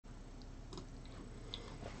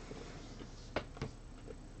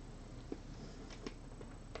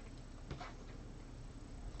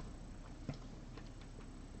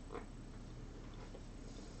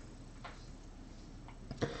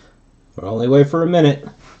But only wait for a minute.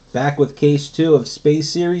 Back with case 2 of Space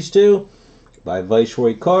Series 2 by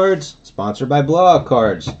Viceroy Cards, sponsored by Blowout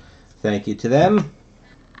Cards. Thank you to them.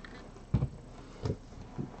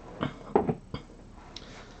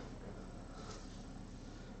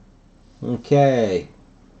 Okay,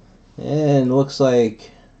 and looks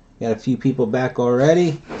like got a few people back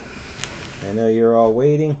already. I know you're all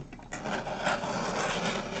waiting.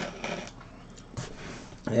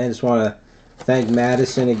 And I just want to thank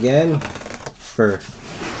Madison again for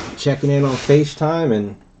checking in on FaceTime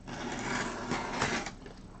and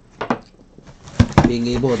being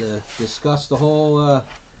able to discuss the whole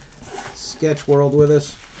sketch world with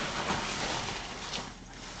us.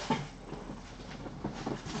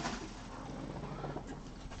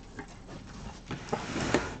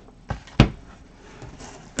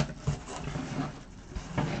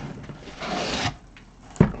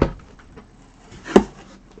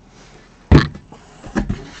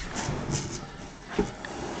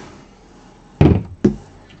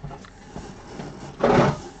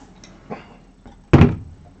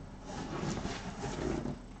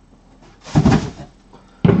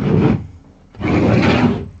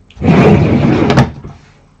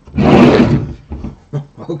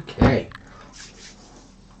 Okay.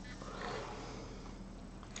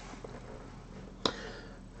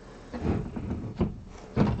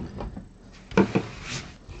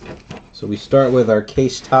 So we start with our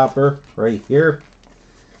case topper right here.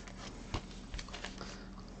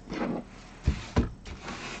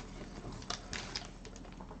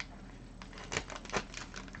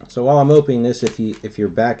 So while I'm opening this, if you're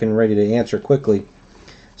back and ready to answer quickly.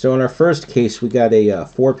 So in our first case, we got a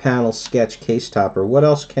 4-panel sketch case topper. What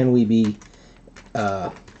else can we be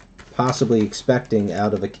possibly expecting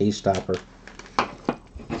out of a case topper?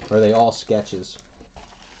 Are they all sketches?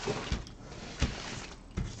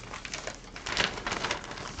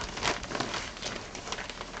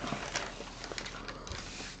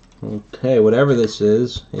 Okay, whatever this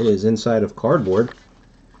is, it is inside of cardboard.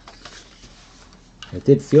 It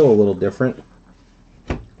did feel a little different.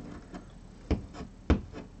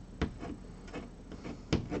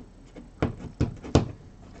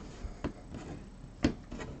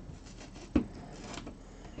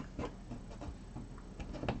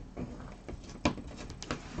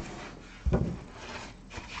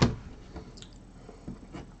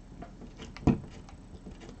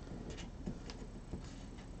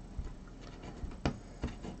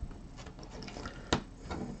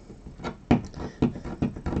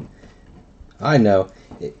 I know.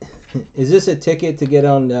 Is this a ticket to get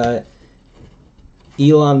on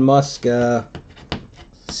Elon Musk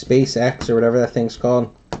SpaceX or whatever that thing's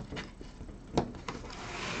called?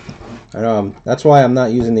 I know. That's why I'm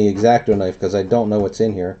not using the X-Acto knife, because I don't know what's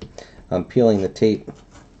in here. I'm peeling the tape.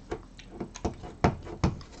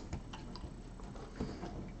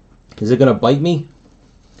 Is it going to bite me?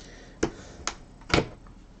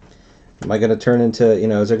 Am I going to turn into,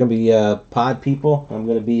 is there going to be pod people? I'm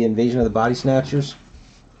going to be Invasion of the Body Snatchers?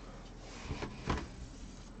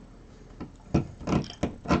 That's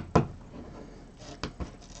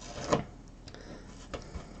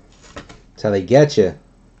how they get you.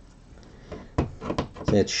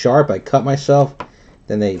 And it's sharp. I cut myself.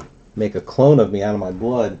 Then they make a clone of me out of my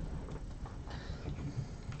blood.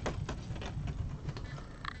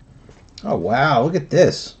 Oh, wow. Look at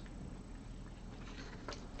this.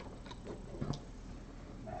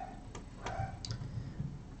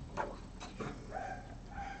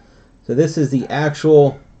 So this is the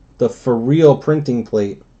for real printing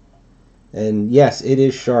plate. And yes, it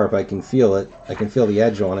is sharp. I can feel it. I can feel the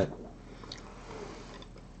edge on it.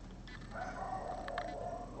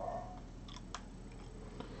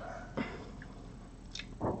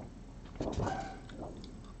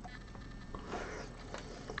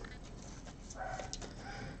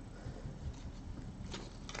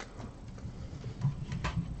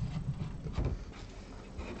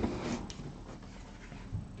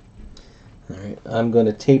 Alright, I'm going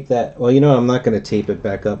to tape that. Well, I'm not going to tape it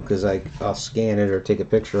back up because I'll scan it or take a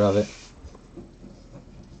picture of it.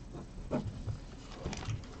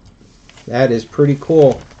 That is pretty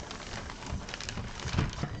cool.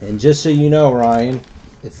 And just so you know, Ryan,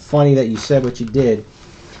 it's funny that you said what you did.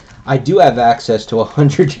 I do have access to a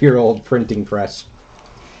 100-year-old printing press.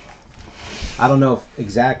 I don't know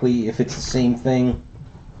exactly if it's the same thing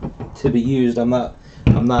to be used. I'm not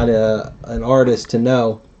an artist to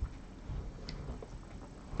know.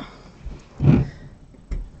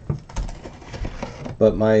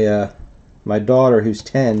 But my daughter, who's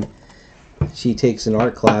 10, she takes an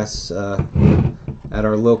art class at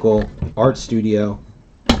our local art studio.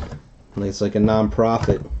 It's like a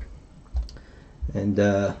non-profit, and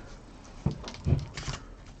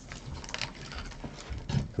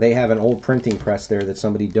They have an old printing press there that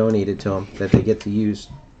somebody donated to them that they get to use.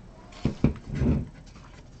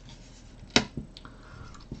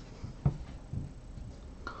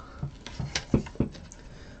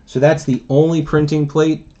 So that's the only printing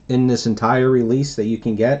plate in this entire release that you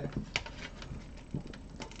can get.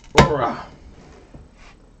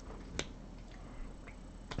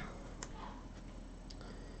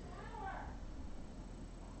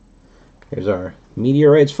 Here's our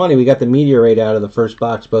meteorite. It's funny, we got the meteorite out of the first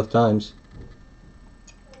box both times.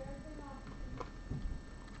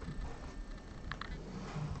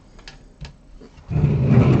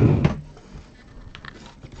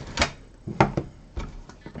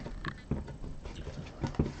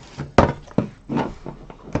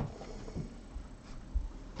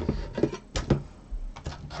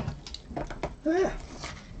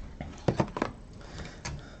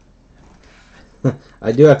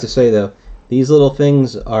 I do have to say though, these little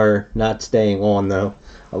things are not staying on though.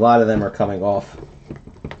 A lot of them are coming off.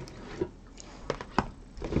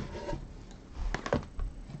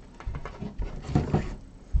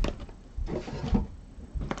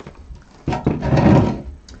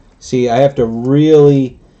 See, I have to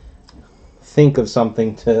really think of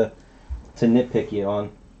something to nitpick you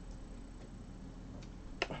on.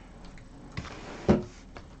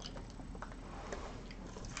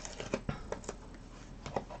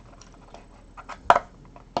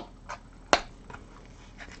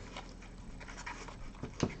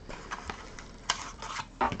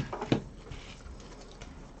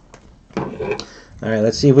 Alright,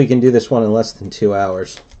 let's see if we can do this one in less than 2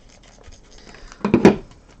 hours.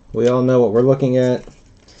 We all know what we're looking at.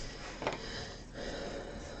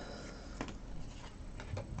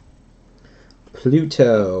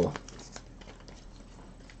 Pluto.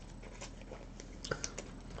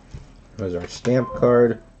 There's our stamp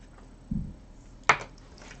card.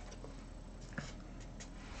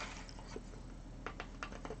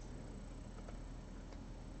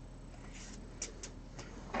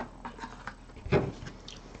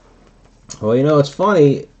 Well, you know what's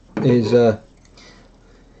funny is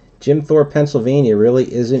Jim Thorpe, Pennsylvania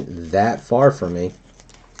really isn't that far from me.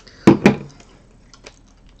 I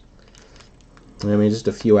mean, just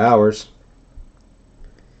a few hours.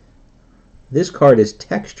 This card is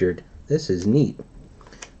textured. This is neat.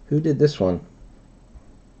 Who did this one?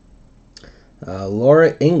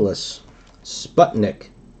 Laura Inglis, Sputnik.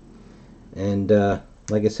 And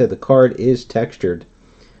like I said, the card is textured.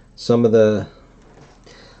 Some of the...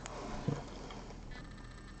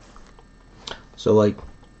 So like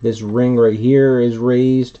this ring right here is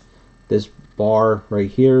raised. This bar right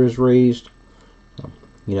here is raised.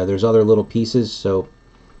 You know, there's other little pieces. So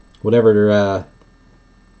whatever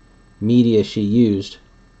media she used.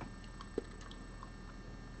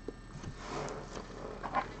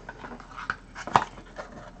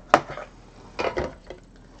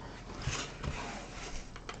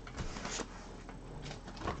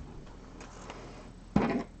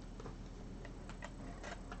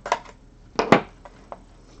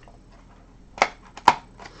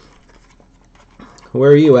 Where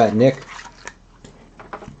are you at, Nick?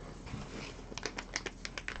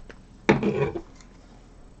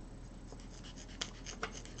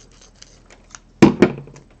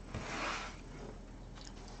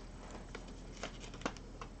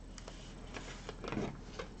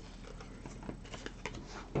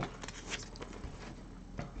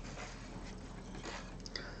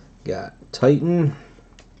 Got Titan.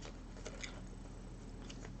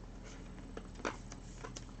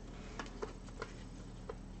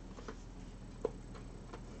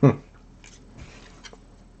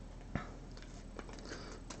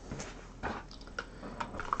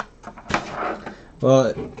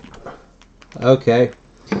 Well, okay.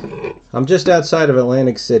 I'm just outside of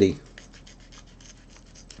Atlantic City.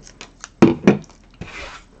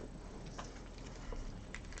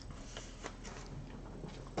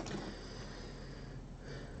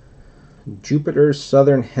 Jupiter's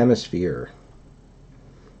Southern Hemisphere.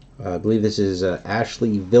 I believe this is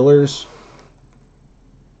Ashley Villers.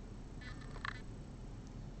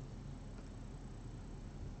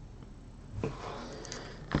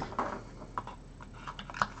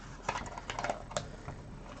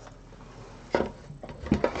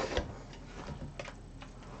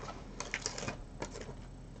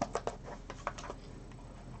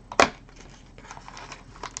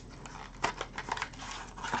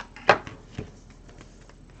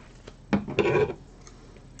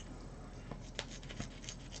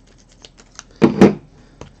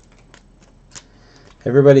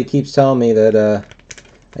 Everybody keeps telling me that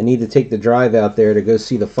I need to take the drive out there to go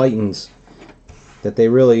see the fightings. That they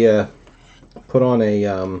really put on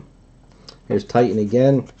a... Here's Titan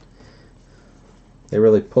again. They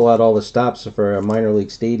really pull out all the stops for a minor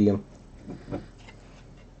league stadium.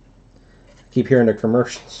 Keep hearing the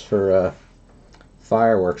commercials for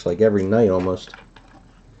fireworks like every night almost.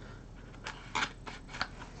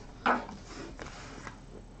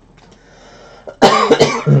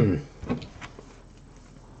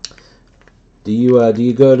 Do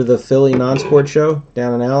you go to the Philly non-sport show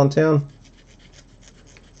down in Allentown?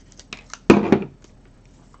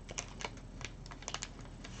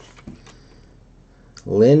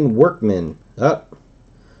 Lynn Workman. Up.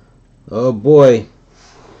 Oh boy.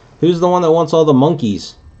 Who's the one that wants all the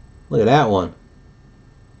monkeys? Look at that one.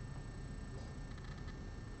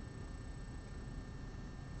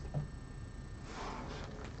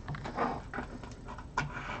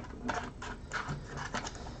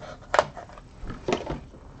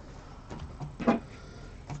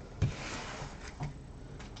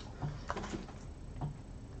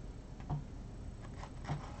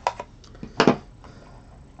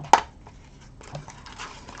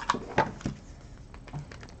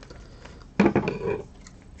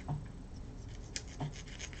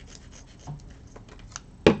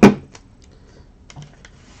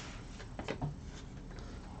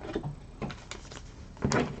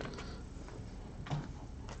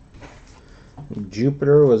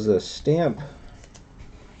 Jupiter was a stamp.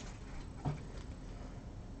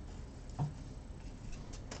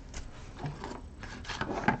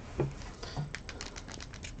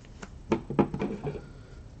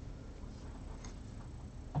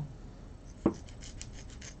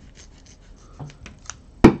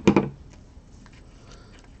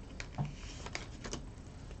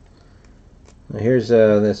 Now here's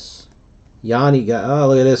this Yanni guy. Oh,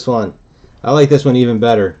 look at this one. I like this one even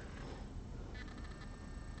better.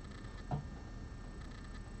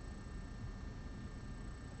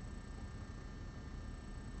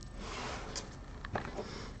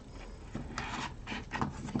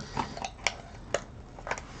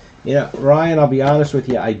 Yeah, Ryan, I'll be honest with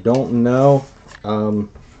you, I don't know. The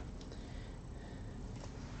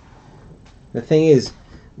thing is,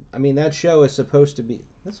 I mean, that show is supposed to be...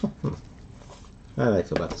 This one? I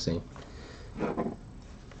feel about the same.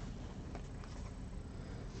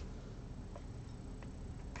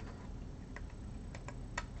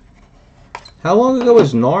 How long ago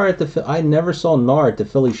was Nar at the... I never saw Nar at the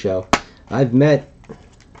Philly show. I've met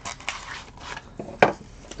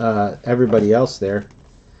everybody else there.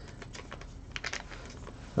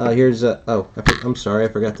 Here's oh, I'm sorry, I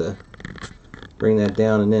forgot to bring that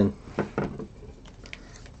down and in.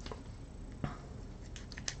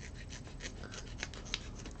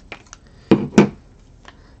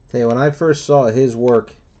 Tell you, when I first saw his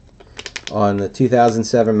work on the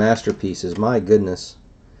 2007 Masterpieces, my goodness.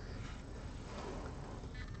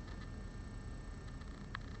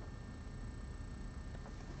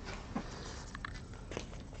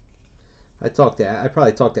 I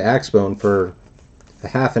probably talked to Axbone for a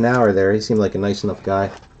half an hour there. He seemed like a nice enough guy.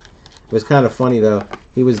 It was kind of funny though.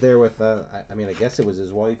 He was there with, I mean, I guess it was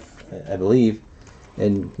his wife, I believe,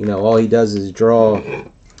 and you know, all he does is draw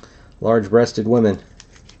large-breasted women.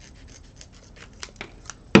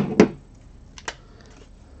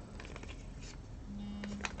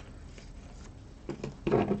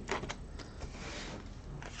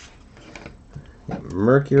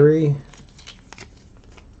 Mercury.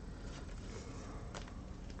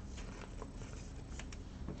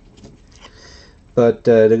 But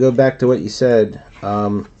to go back to what you said,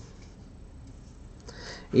 yeah,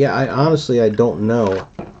 I don't know.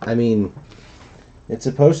 I mean, it's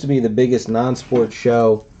supposed to be the biggest non-sport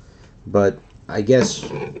show, but I guess,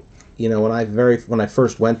 you know, when I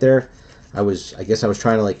first went there, I guess I was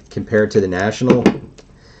trying to like compare it to the National,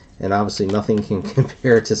 and obviously nothing can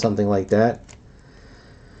compare it to something like that.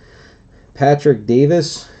 Patrick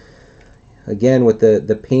Davis, again with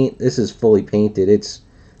the paint. This is fully painted.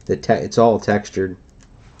 It's all textured.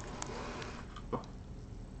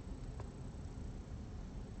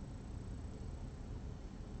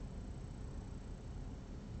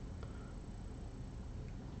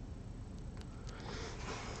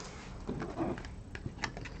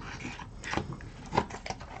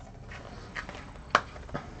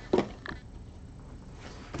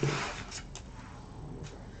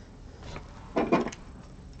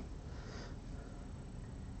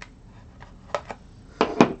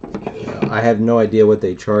 I have no idea what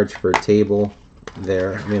they charge for a table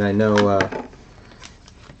there. I mean, I know.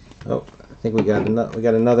 Oh, I think we got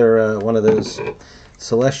another one of those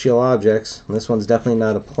celestial objects. This one's definitely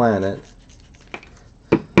not a planet.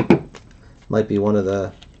 Might be one of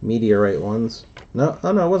the meteorite ones. No,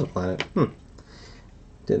 oh no, it was a planet.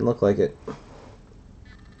 Didn't look like it.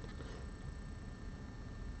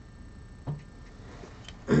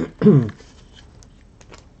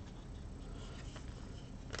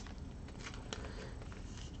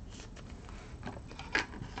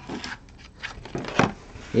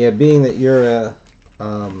 Yeah, being that you're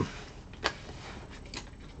a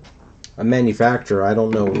manufacturer, I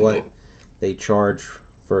don't know what they charge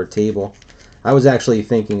for a table. I was actually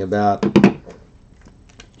thinking about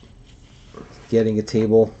getting a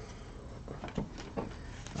table.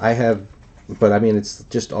 I have, but I mean, it's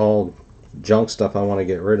just all junk stuff I want to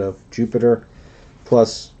get rid of. Jupiter,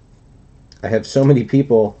 plus I have so many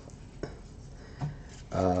people.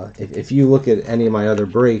 If you look at any of my other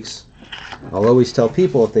breaks, I'll always tell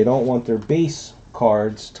people if they don't want their base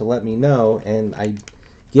cards to let me know, and I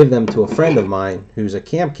give them to a friend of mine who's a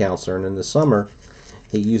camp counselor, and in the summer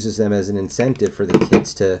he uses them as an incentive for the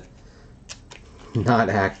kids to not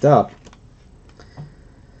act up.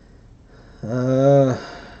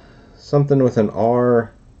 Something with an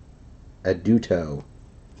R, Aduto.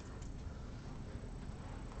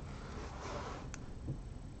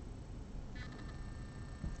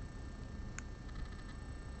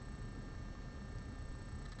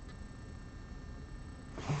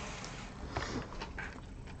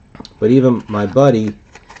 But even my buddy,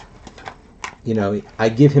 you know, I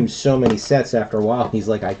give him so many sets. After a while, he's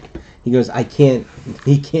like, he goes,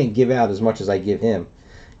 he can't give out as much as I give him.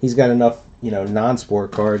 He's got enough, you know,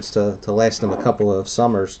 non-sport cards to last him a couple of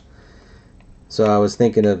summers. So I was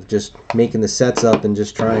thinking of just making the sets up and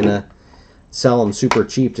just trying to sell them super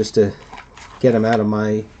cheap just to get them out of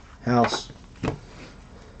my house.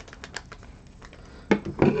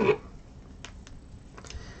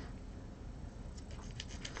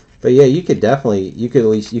 But yeah, you could definitely, you could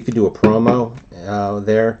do a promo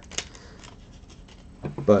there.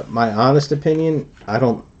 But my honest opinion, I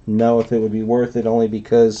don't know if it would be worth it, only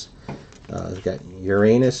because it's got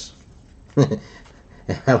Uranus. I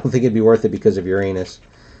don't think it'd be worth it because of Uranus.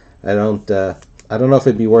 I don't know if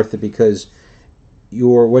it'd be worth it because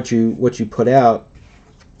what you put out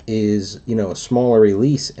is, you know, a smaller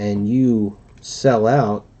release and you sell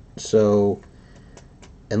out. So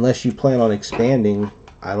unless you plan on expanding,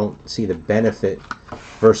 I don't see the benefit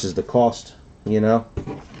versus the cost, you know.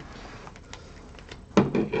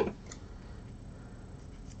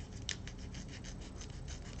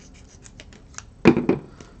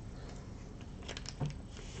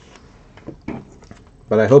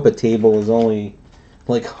 But I hope a table is only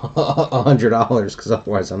like $100, because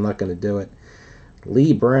otherwise I'm not going to do it.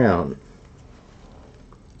 Lee Brown.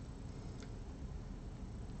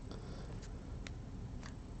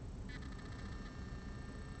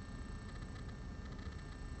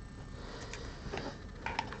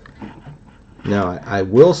 Now, I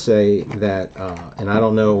will say that, and I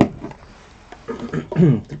don't know,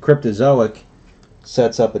 the Cryptozoic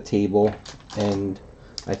sets up a table, and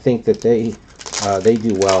I think that they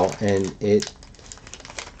do well, and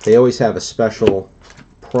they always have a special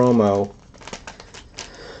promo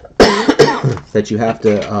that you have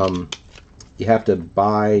to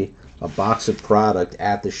buy a box of product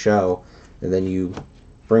at the show, and then you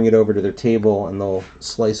bring it over to their table, and they'll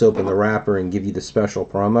slice open the wrapper and give you the special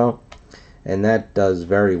promo, and that does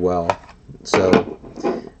very well. So,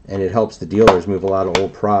 and it helps the dealers move a lot of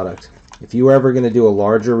old product. If you were ever going to do a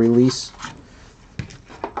larger release,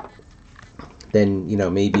 then, you know,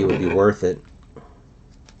 maybe it would be worth it.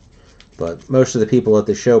 But most of the people at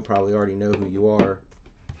the show probably already know who you are.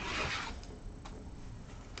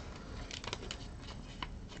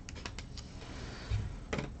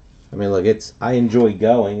 I mean, look, I enjoy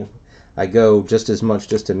going. I go just as much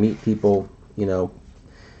just to meet people, you know,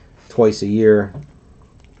 twice a year,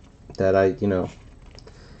 that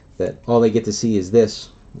that all they get to see is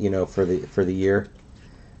this, you know, for the year.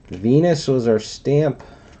 Venus was our stamp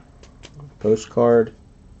postcard.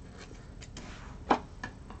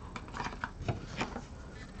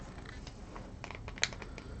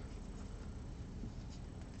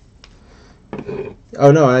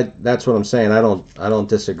 Oh no, that's what I'm saying. I don't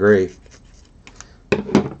disagree.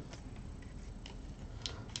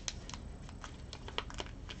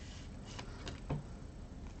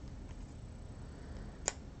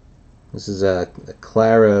 This is a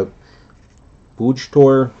Clara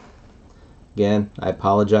Bujtor. Again, I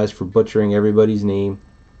apologize for butchering everybody's name.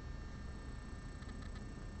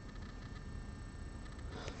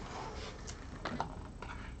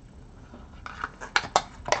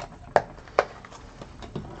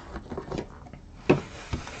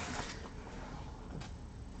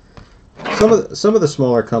 Some of the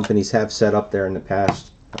smaller companies have set up there in the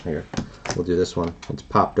past. Here, we'll do this one. It's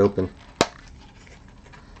popped open.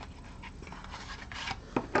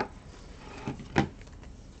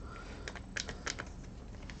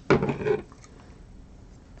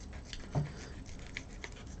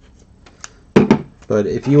 But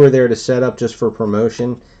if you were there to set up just for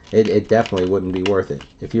promotion, it definitely wouldn't be worth it.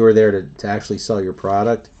 If you were there to actually sell your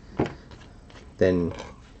product, then,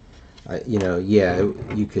 you know, yeah,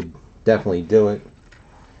 you could definitely do it.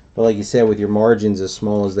 But like you said, with your margins as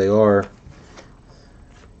small as they are,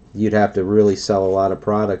 you'd have to really sell a lot of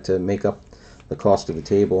product to make up the cost of the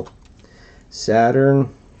table.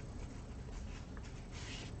 Saturn.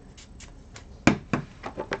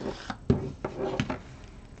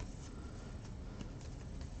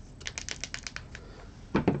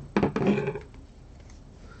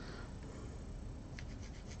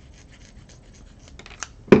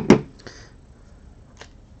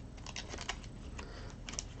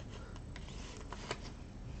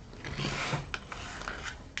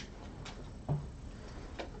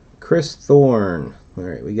 Chris Thorne. All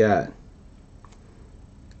right, we got.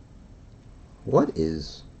 What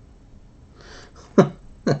is?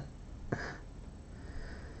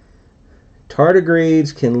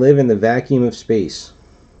 Tardigrades can live in the vacuum of space.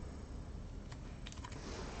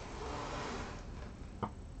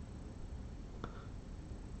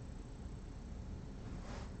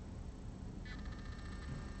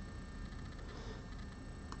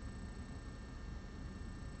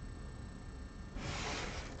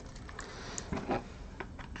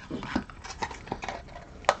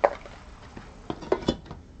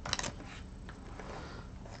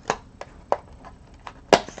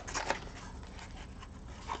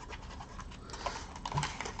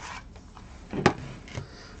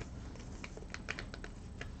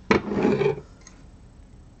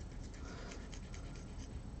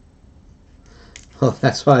 Oh,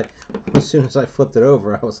 that's why as soon as I flipped it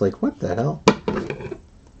over, I was like, what the hell?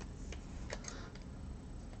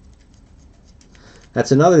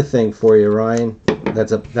 That's another thing for you, Ryan.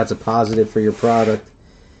 That's a positive for your product,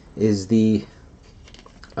 is the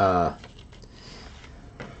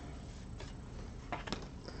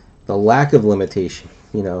lack of limitation.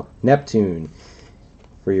 You know, Neptune,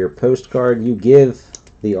 for your postcard, you give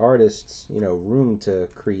the artists, you know, room to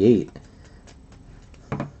create.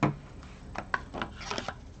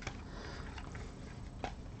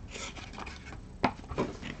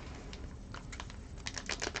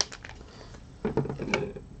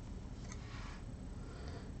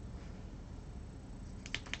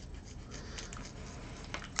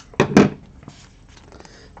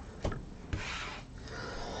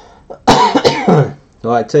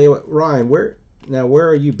 Well, I tell you what, Ryan, where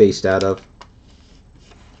are you based out of?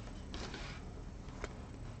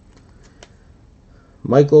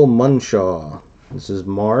 Michael Munshaw. This is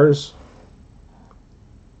Mars.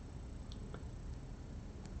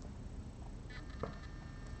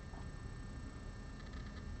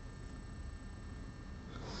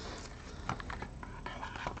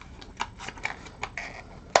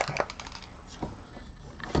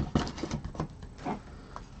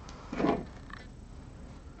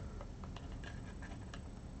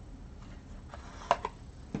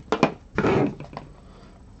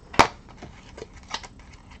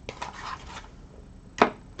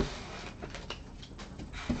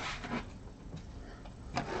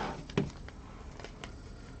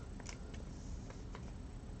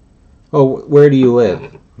 Oh, where do you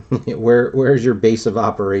live? Where's your base of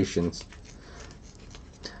operations?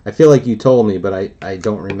 I feel like you told me, but I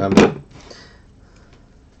don't remember.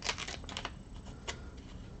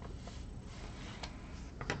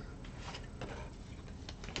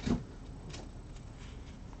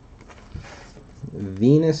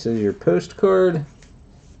 Venus is your postcard.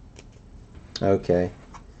 Okay.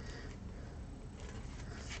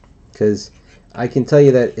 Because I can tell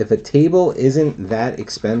you that if a table isn't that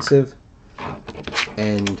expensive,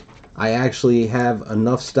 and I actually have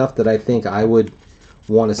enough stuff that I think I would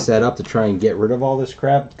want to set up to try and get rid of all this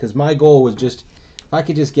crap, because my goal was just, if I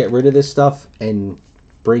could just get rid of this stuff and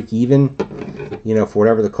break even, you know, for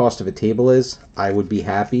whatever the cost of a table is, I would be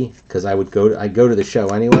happy, because I'd go to the show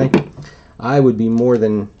anyway. I would be more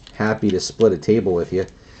than happy to split a table with you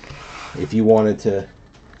if you wanted to,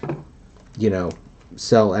 you know,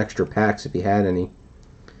 sell extra packs if you had any.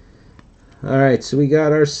 Alright, so we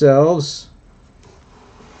got ourselves,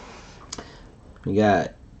 we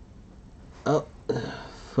got, oh,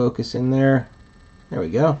 focus in there. There we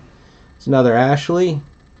go. It's another Ashley.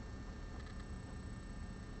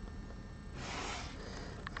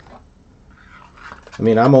 I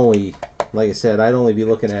mean, I'm only, like I said, I'd only be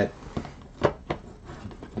looking at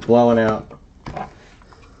blowing out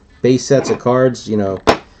base sets of cards, you know,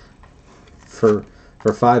 for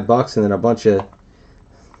 $5, and then a bunch of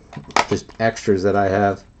just extras that I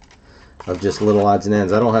have of just little odds and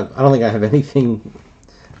ends. I don't think I have anything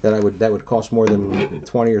that would cost more than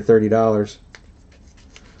 $20 or $30.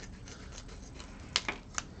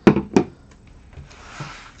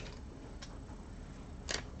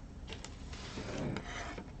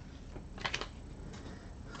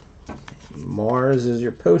 Mars is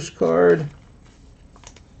your postcard.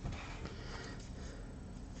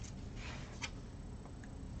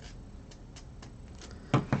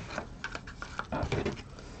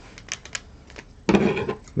 I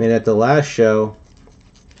mean, at the last show,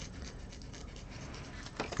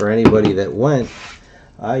 for anybody that went,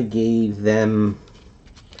 I gave them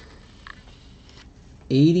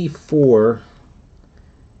 84.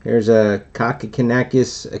 Here's a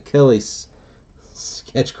Kakikanakis Achilles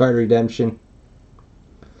sketch card redemption.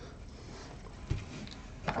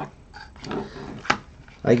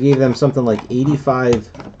 I gave them something like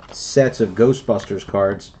 85 sets of Ghostbusters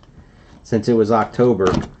cards, since it was October,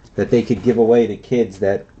 that they could give away to kids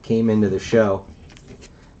that came into the show.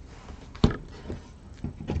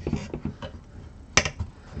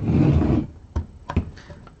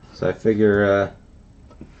 So I figure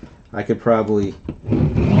I could probably...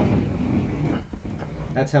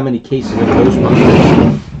 That's how many cases of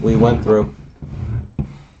Ghostbusters we went through.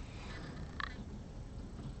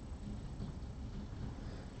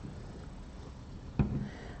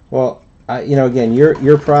 Well, you know, again,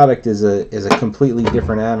 your product is a completely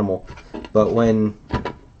different animal, but when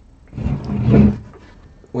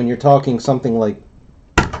you're talking something like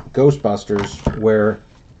Ghostbusters, where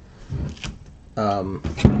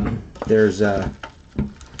there's a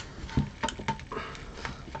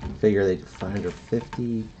figure they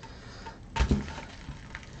 550,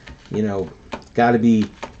 you know, got to be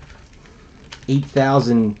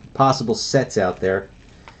 8,000 possible sets out there,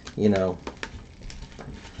 you know.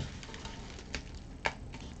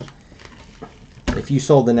 If you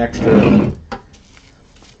sold an extra,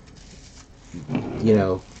 you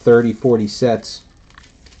know, 30, 40 sets,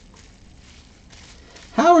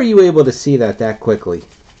 how are you able to see that quickly?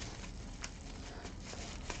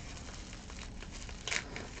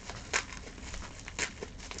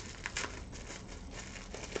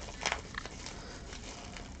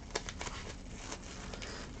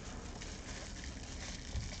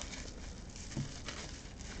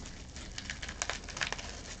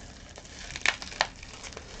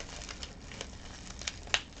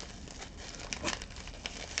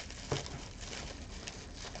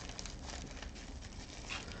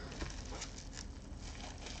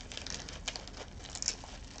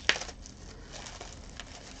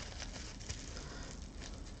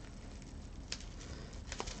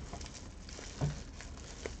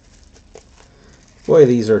 Boy,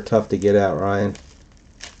 these are tough to get out, Ryan.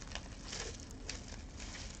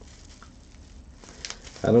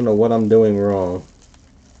 I don't know what I'm doing wrong.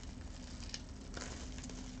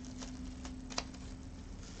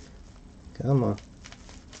 Come on.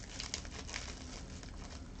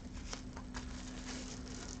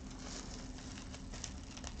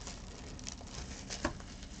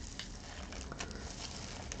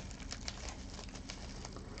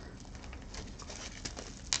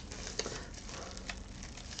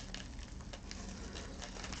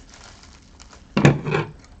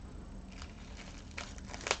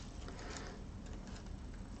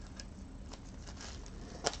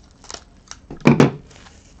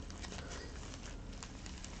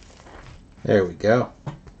 There we go.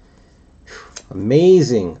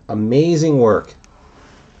 Amazing, amazing work.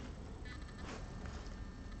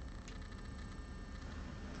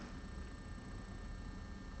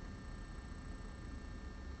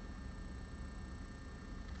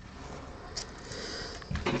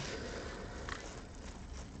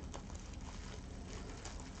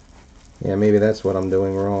 Yeah, maybe that's what I'm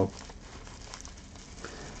doing wrong.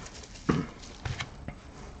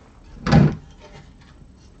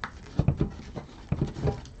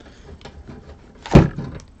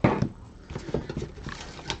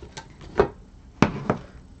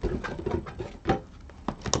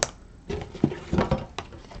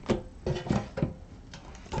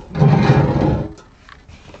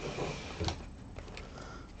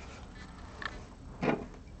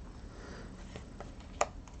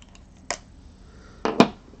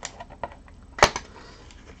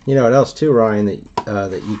 You know what else too, Ryan,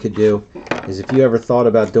 that you could do is, if you ever thought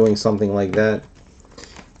about doing something like that,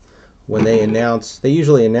 when they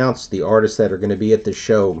usually announce the artists that are going to be at the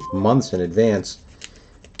show months in advance.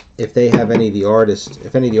 If they have any of the artists,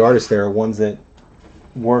 if any of the artists there are ones that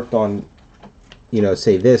worked on, you know,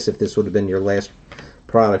 say this, if this would have been your last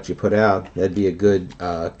product you put out, that'd be a good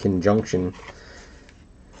conjunction.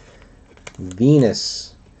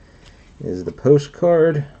 Venus is the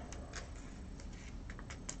postcard.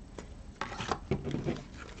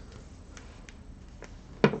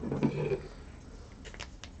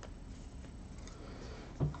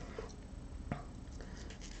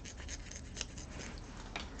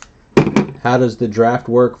 How does the draft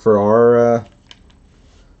work for our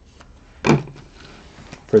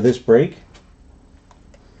for this break.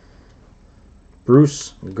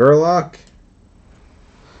 Bruce Gerlach.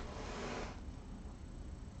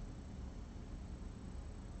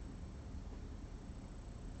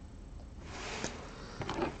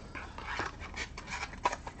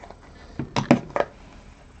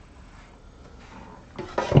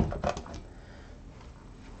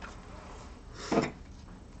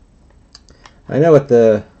 I know at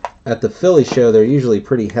the Philly show they're usually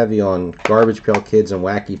pretty heavy on Garbage Pail Kids and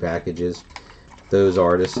Wacky Packages, those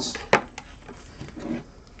artists.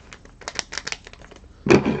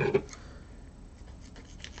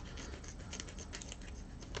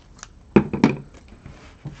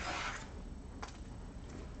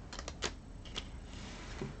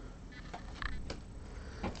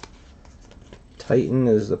 Titan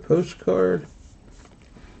is the postcard.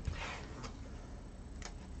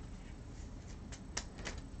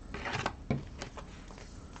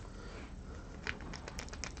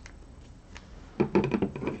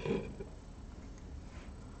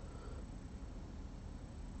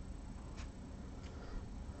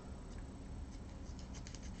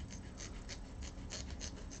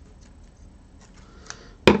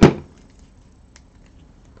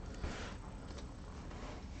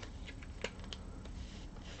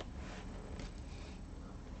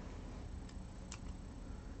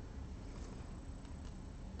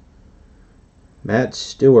 Matt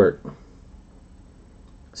Stewart.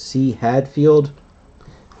 C. Hadfield.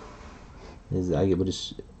 I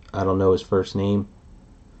don't know his first name.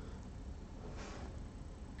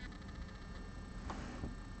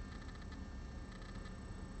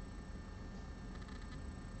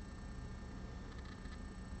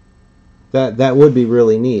 That would be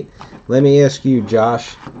really neat. Let me ask you,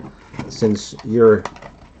 Josh, since you're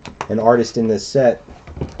an artist in this set.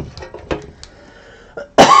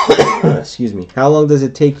 Excuse me. How long does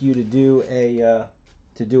it take you to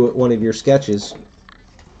do one of your sketches?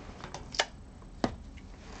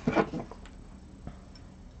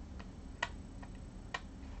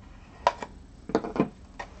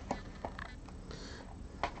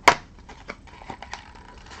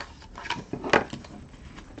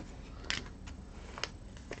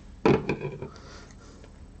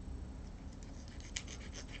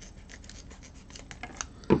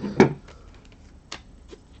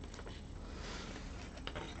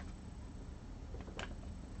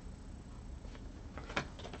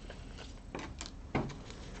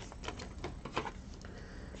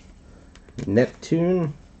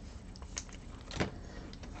 Neptune.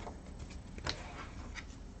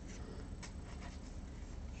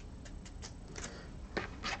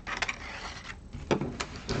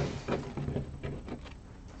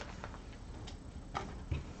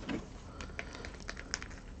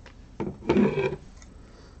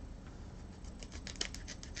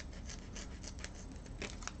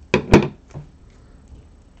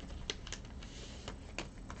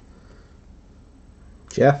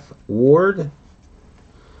 Jeff Ward.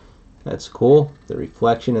 That's cool. The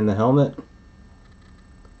reflection in the helmet.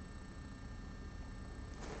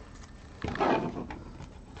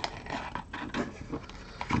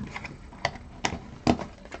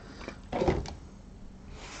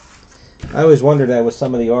 I always wondered that with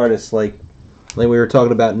some of the artists, like we were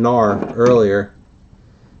talking about Nar earlier.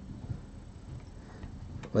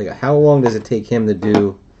 Like, how long does it take him to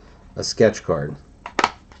do a sketch card?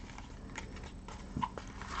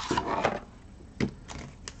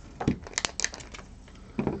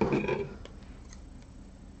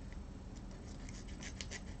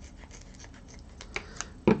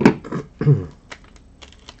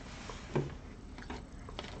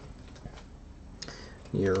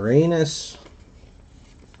 Uranus.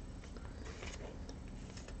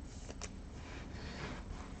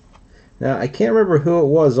 Now, I can't remember who it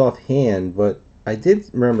was offhand, but I did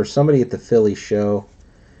remember somebody at the Philly show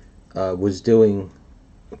was doing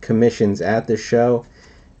commissions at the show,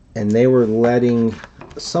 and they were letting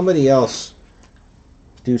somebody else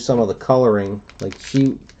do some of the coloring. Like,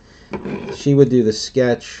 she would do the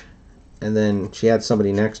sketch, and then she had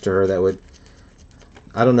somebody next to her that would,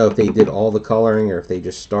 I don't know if they did all the coloring or if they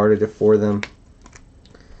just started it for them.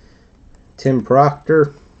 Tim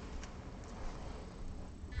Proctor.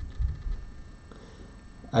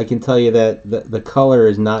 I can tell you that the color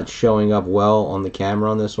is not showing up well on the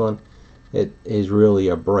camera on this one. It is really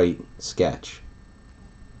a bright sketch.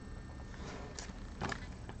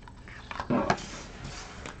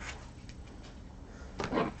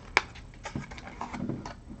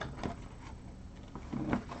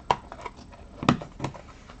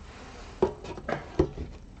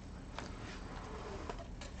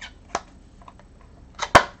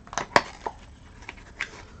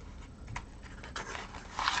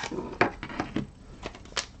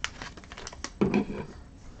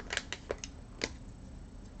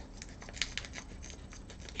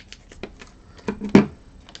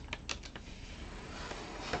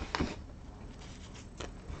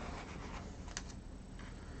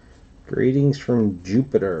 Greetings from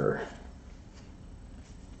Jupiter.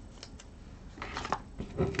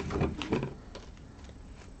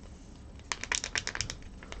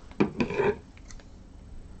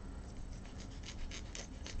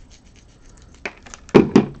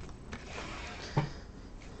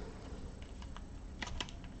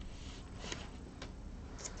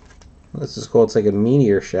 This is cool. It's like a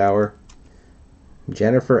meteor shower.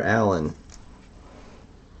 Jennifer Allen.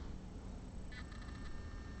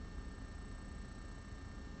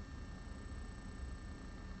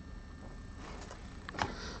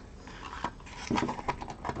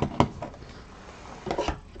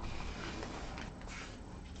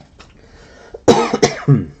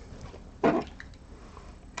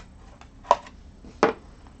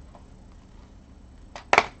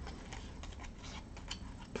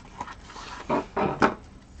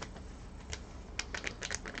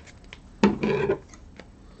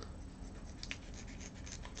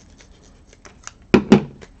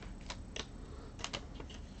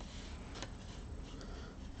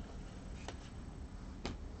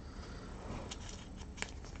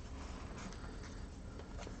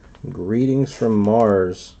 Greetings from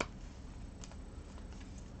Mars.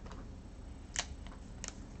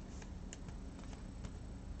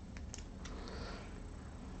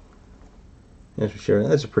 That's for sure.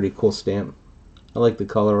 That's a pretty cool stamp. I like the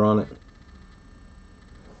color on it.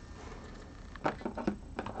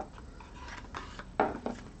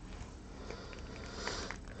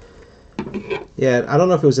 Yeah, I don't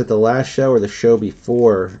know if it was at the last show or the show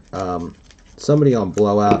before. Somebody on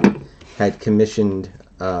Blowout had commissioned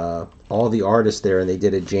all the artists there, and they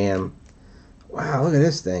did a jam. Wow, look at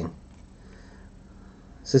this thing.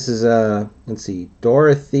 So this is let's see,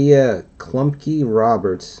 Dorothea Klumpke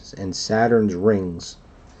Roberts and Saturn's Rings.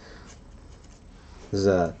 This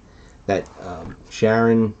is that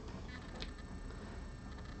Sharon.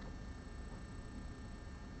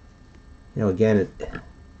 You know, again,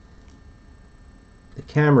 the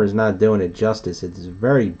camera is not doing it justice. It's a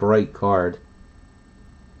very bright card.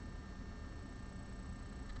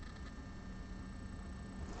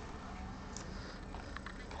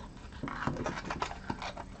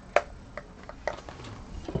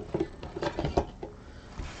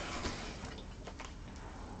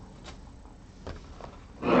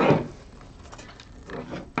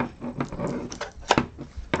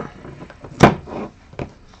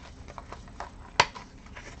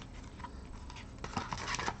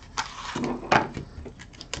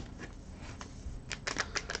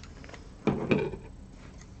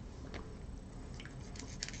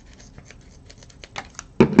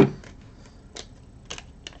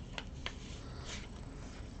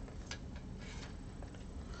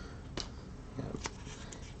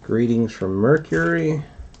 Greetings from Mercury.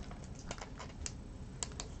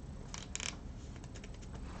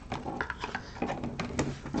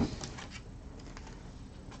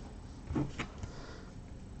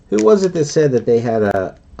 Who was it that said that they had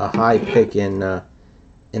a high pick in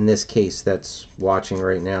this case that's watching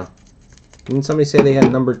right now? Didn't somebody say they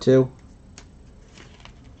had number 2?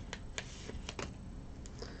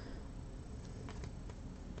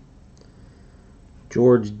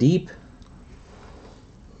 George Deep.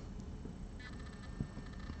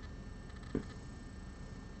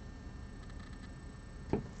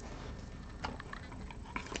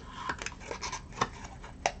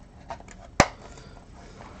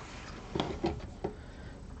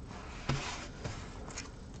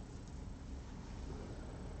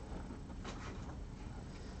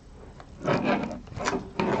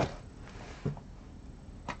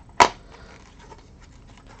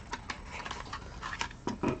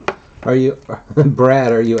 Are you,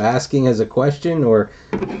 Brad, are you asking as a question, or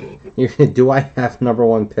do I have number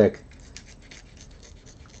 1 pick?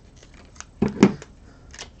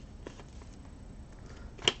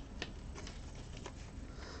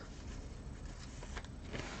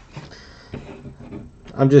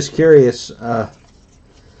 I'm just curious.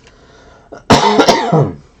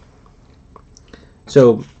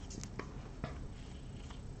 So,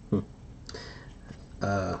 what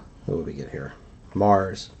do we get here?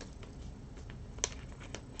 Mars.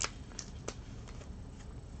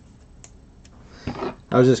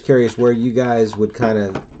 I was just curious where you guys would kind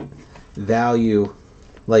of value,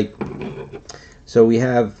 like, so we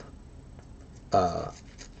have a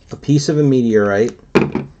piece of a meteorite.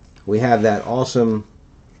 We have that awesome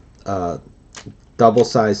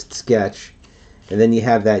double-sized sketch, and then you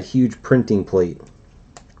have that huge printing plate.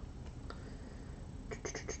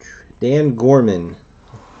 Dan Gorman,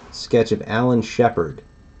 sketch of Alan Shepard.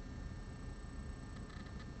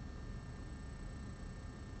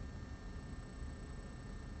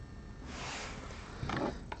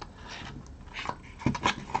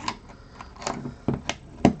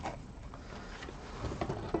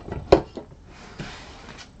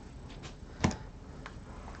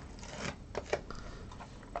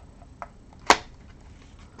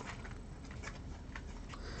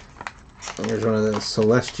 Here's one of the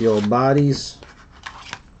celestial bodies.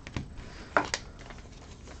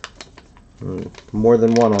 More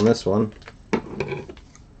than one on this one.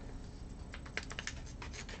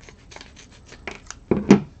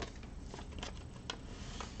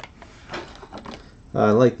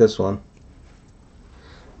 I like this one.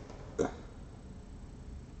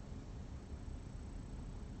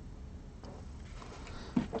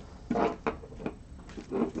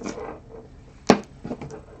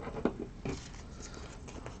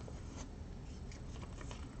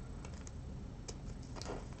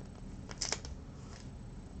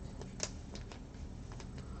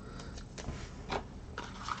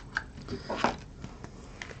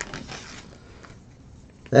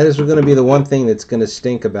 That is going to be the one thing that's going to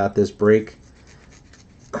stink about this break,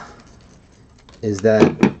 is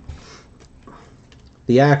that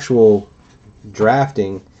the actual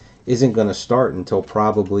drafting isn't going to start until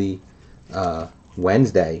probably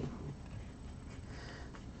Wednesday.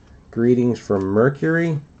 Greetings from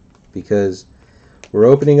Mercury, because we're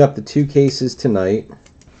opening up the 2 cases tonight.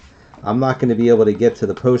 I'm not going to be able to get to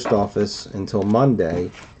the post office until Monday.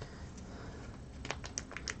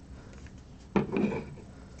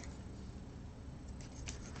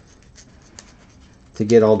 To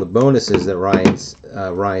get all the bonuses that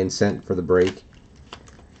Ryan sent for the break.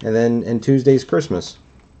 And Tuesday's Christmas.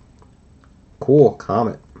 Cool,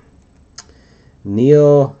 Comet.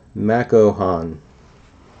 Neil McOhan.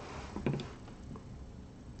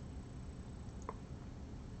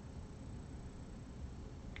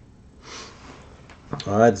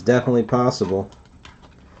 That's definitely possible.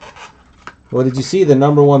 Well, did you see the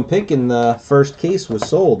number 1 pick in the first case was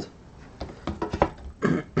sold?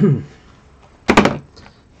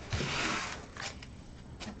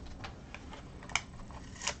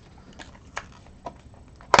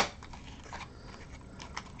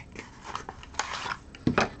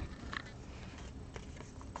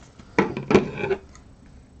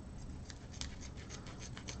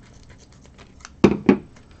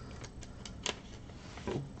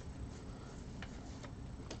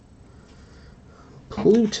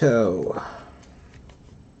 Pluto.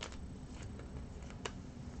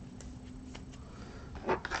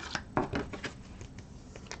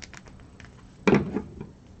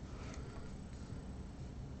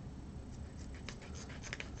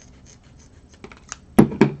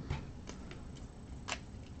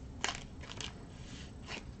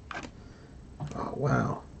 Oh,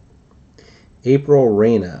 wow. April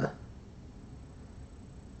Reyna.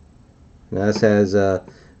 Now this has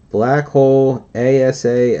Black Hole,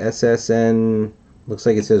 ASA, SSN, looks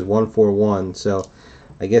like it says 141, so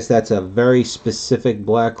I guess that's a very specific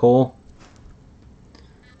black hole.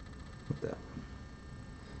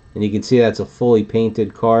 And you can see that's a fully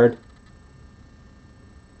painted card.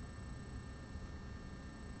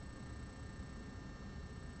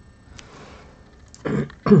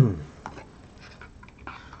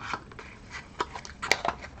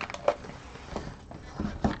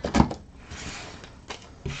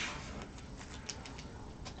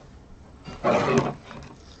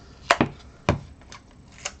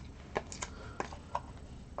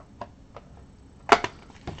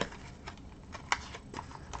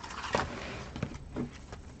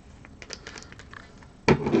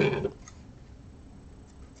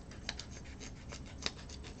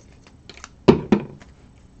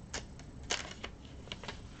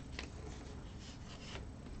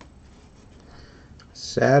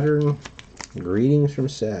 Saturn, greetings from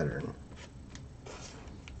Saturn.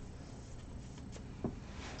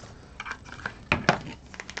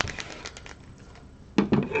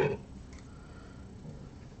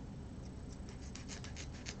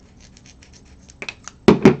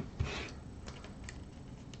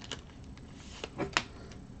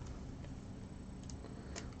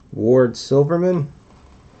 Ward Silverman.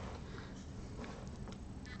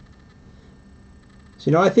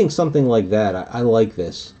 So, I think something like that, I like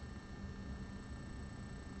this.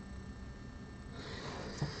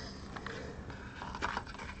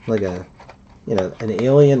 Like an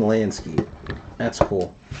alien landscape. That's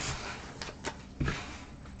cool.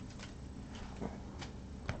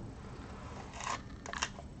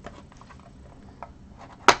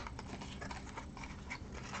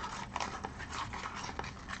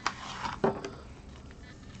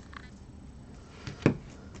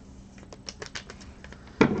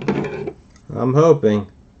 I'm hoping.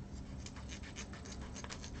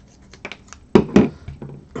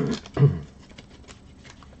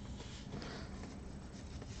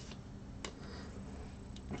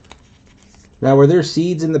 Now, were there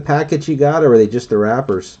seeds in the package you got, or were they just the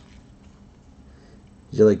wrappers?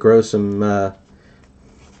 Did you grow some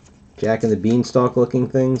Jack and the Beanstalk looking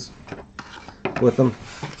things? with them.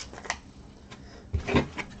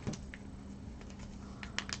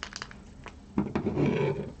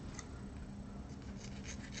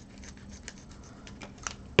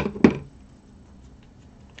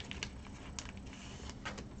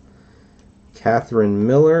 Catherine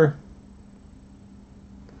Miller.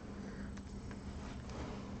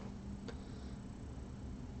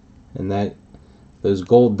 And those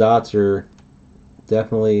gold dots are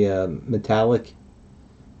definitely metallic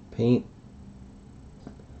paint.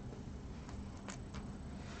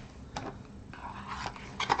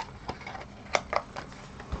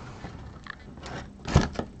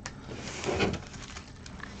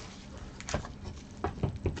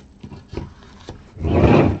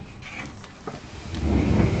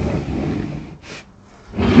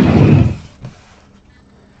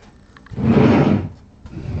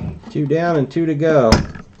 Two down and two to go.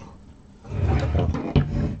 Oh,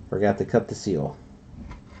 forgot to cut the seal.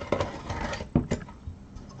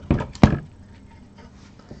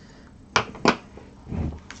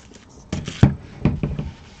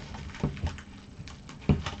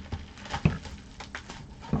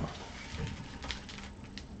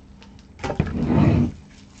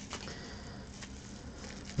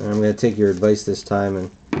 I'm going to take your advice this time and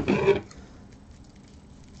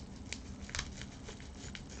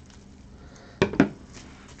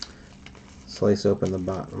slice open the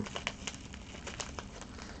bottom.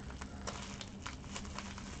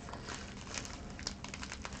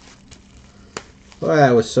 Boy,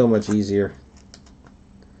 that was so much easier.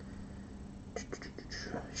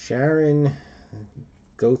 Sharon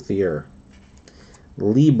Gauthier.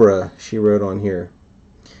 Libra, she wrote on here.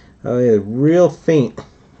 Oh yeah, real faint.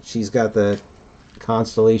 She's got the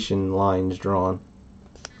constellation lines drawn.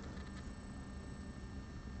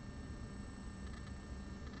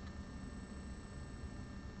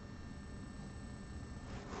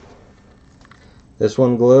 This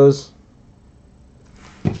one glows.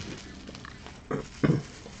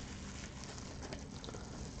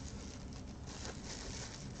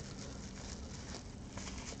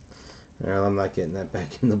 Well, I'm not getting that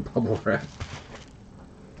back in the bubble wrap.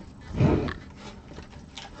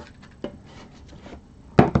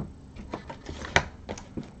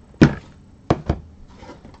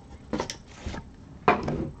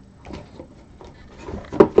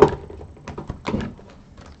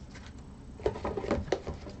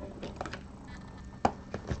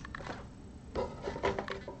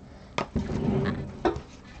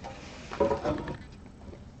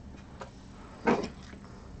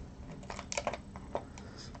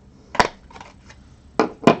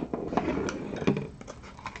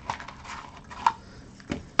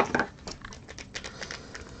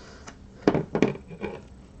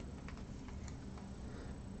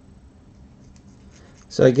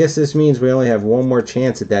 So I guess this means we only have one more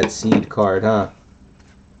chance at that seed card, huh?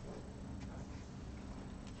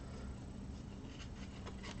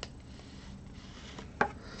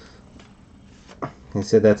 I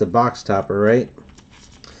said that's a box topper, right?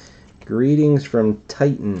 Greetings from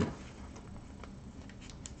Titan.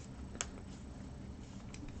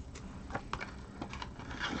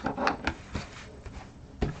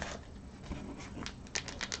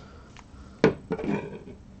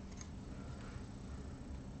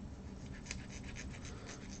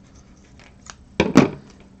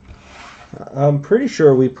 I'm pretty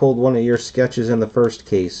sure we pulled one of your sketches in the first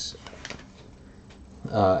case,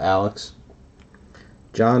 Alex.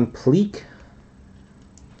 John Pleak.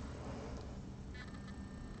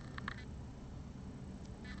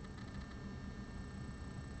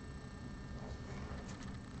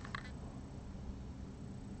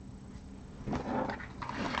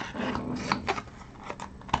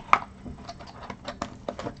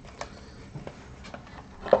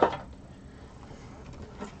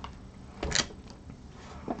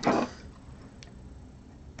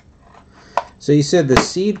 So you said the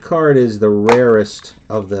seed card is the rarest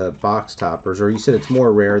of the box toppers, or you said it's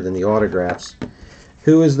more rare than the autographs.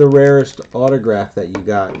 Who is the rarest autograph that you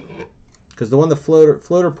got? Because the one the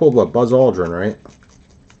floater pulled, what, Buzz Aldrin, right?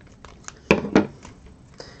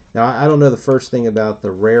 Now I don't know the first thing about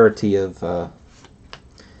the rarity of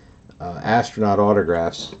astronaut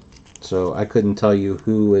autographs, so I couldn't tell you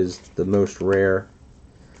who is the most rare.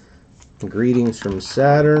 Greetings from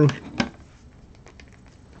Saturn.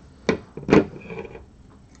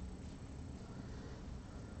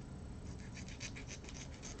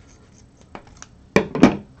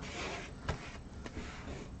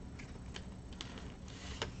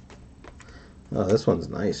 Oh, this one's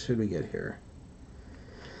nice. Who do we get here?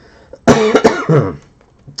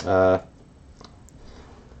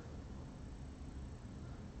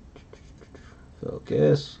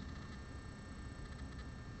 Focus.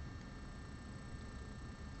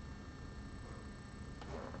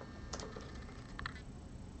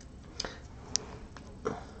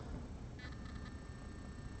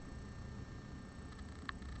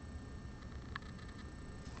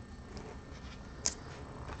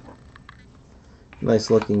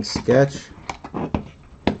 Nice looking sketch.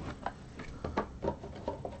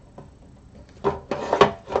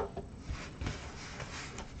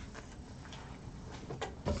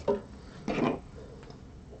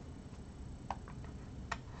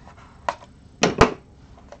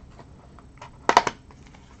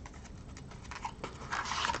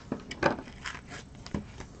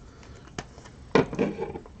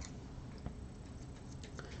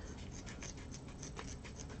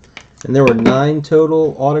 And there were 9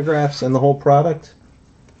 total autographs in the whole product.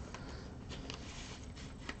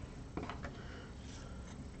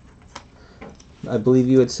 I believe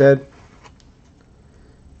you had said.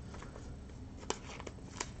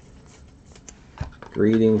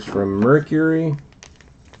 Greetings from Mercury.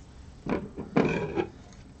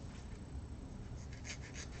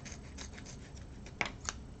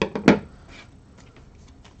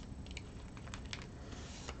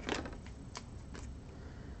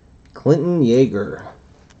 Clinton Yeager.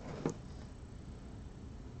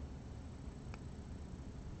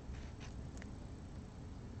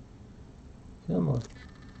 Come on.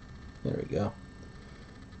 There we go.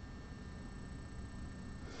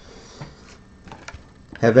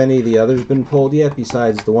 Have any of the others been pulled yet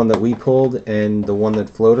besides the one that we pulled and the one that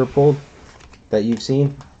Floater pulled that you've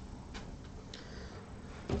seen?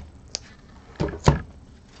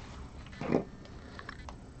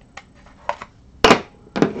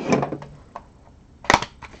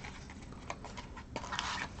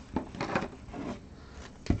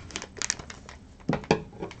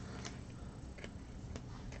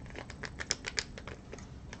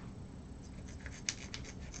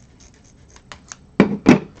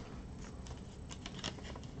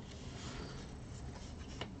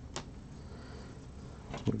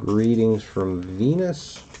 Greetings from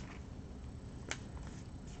Venus.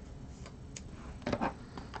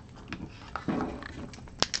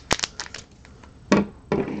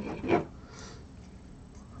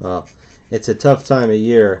 Well, it's a tough time of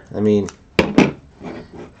year. I mean,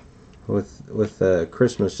 with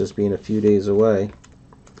Christmas just being a few days away.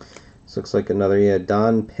 This looks like another,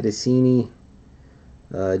 Don Pedicini.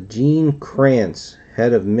 Gene Kranz,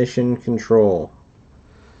 head of mission control.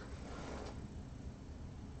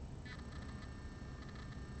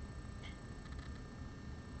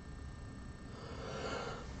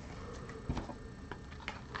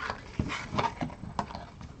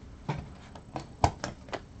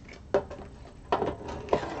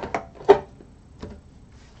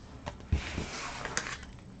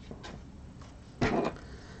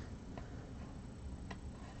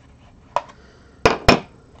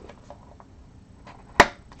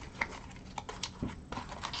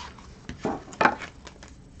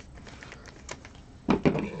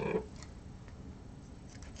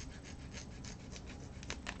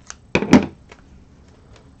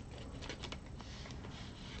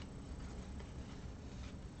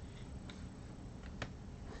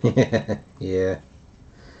 Yeah.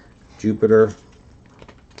 Jupiter.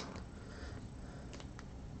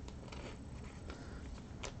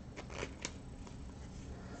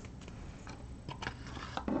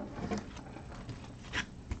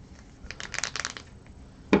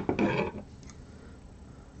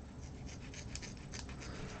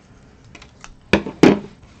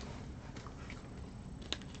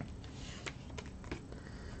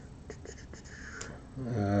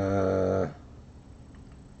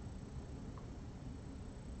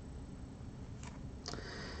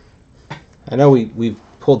 I know we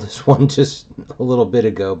pulled this one just a little bit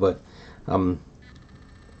ago, but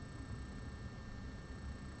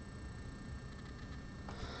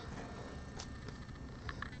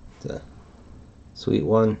it's a sweet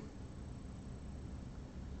one.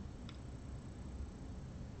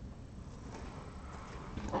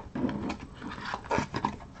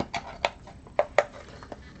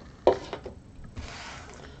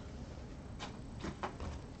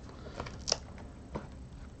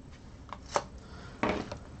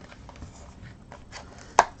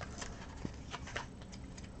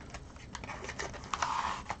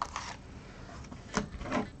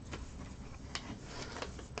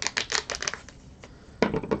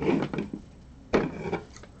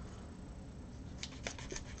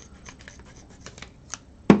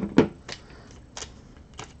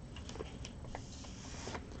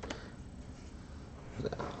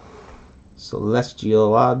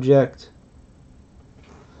 Celestial object.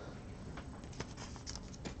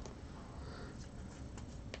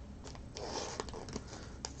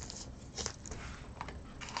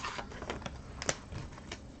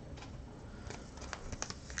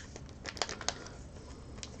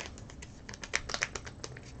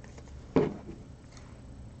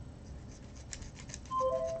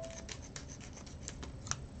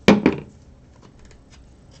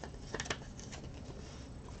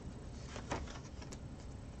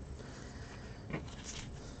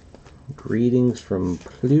 Greetings from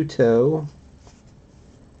Pluto.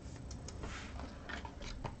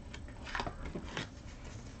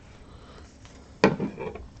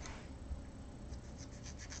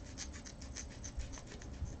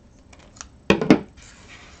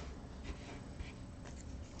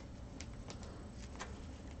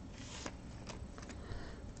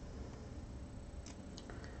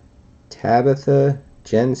 Tabitha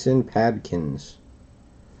Jensen Padkins.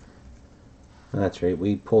 That's right,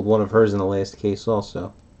 we pulled one of hers in the last case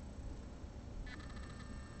also.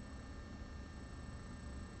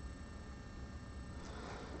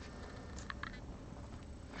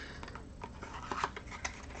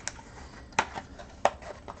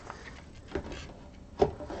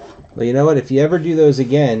 Well, you know what? If you ever do those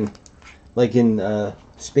again, like in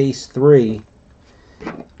Space 3,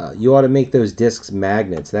 you ought to make those discs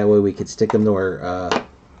magnets. That way we could stick them to our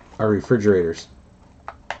refrigerators.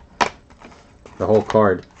 The whole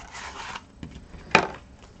card.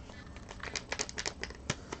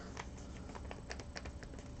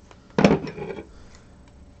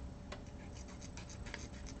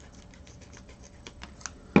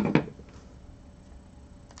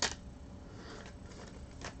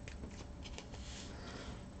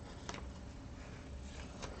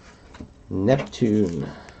 Neptune.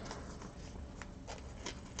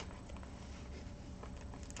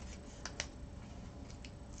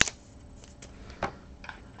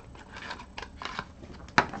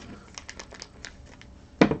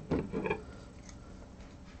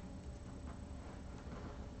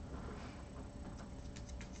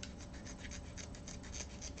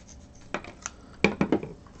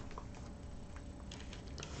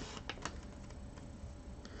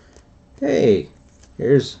 Hey,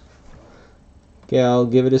 here's... Okay, I'll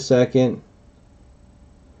give it a second.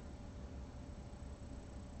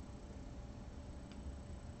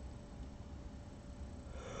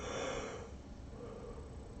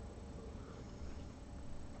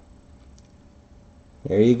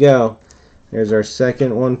 There you go. There's our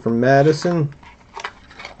second one from Madison.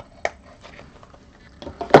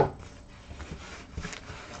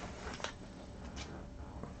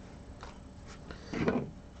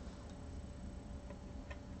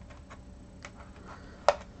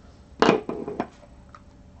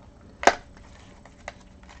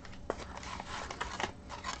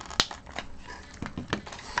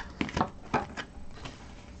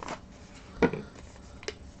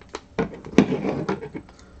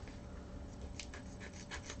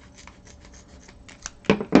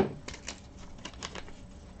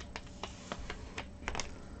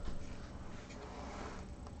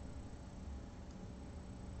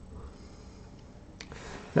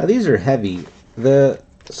 Now these are heavy. The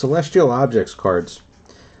Celestial Objects cards,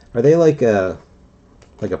 are they like a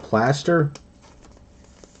plaster?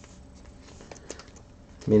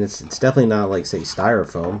 I mean, it's definitely not like, say,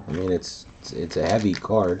 styrofoam. I mean, it's a heavy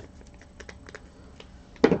card.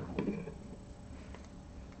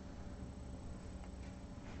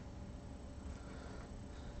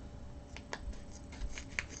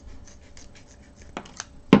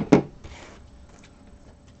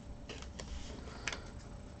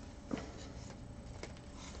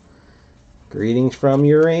 Greetings from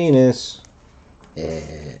Uranus.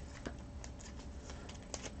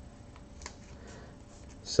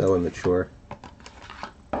 So immature.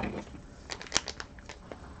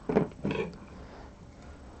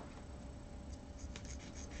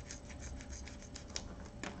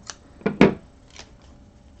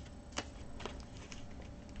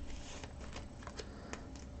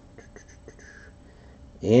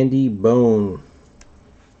 Andy Bone.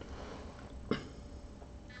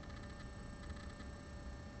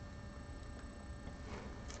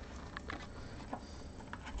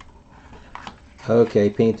 Okay,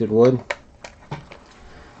 painted wood.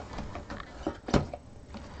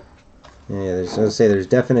 Yeah, I was gonna say there's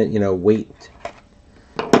definite, weight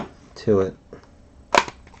to it.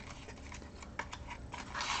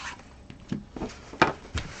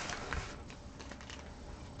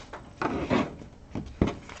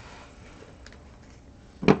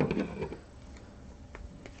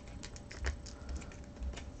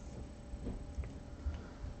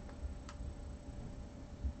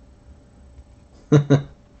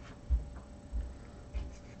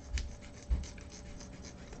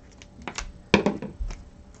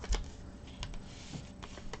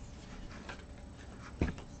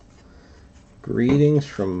 Greetings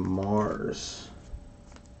from Mars.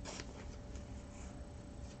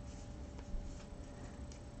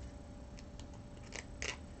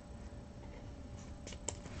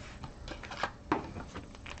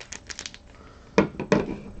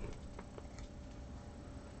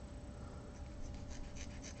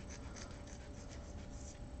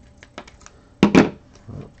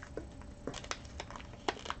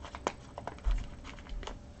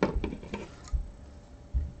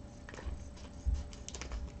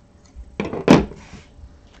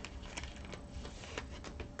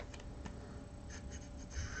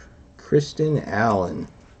 Kristen Allen.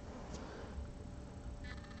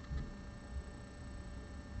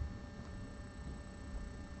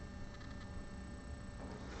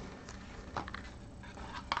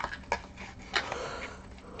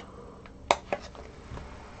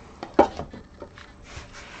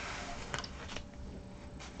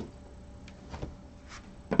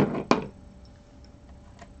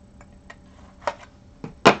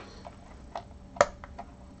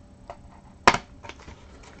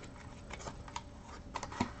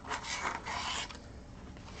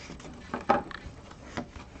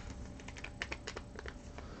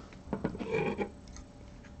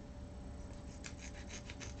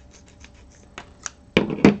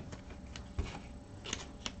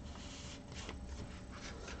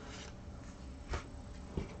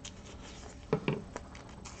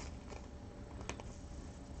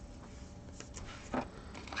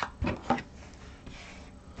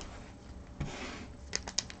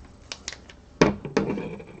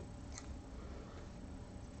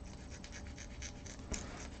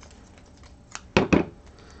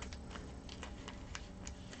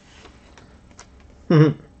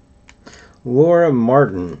 Laura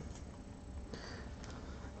Martin.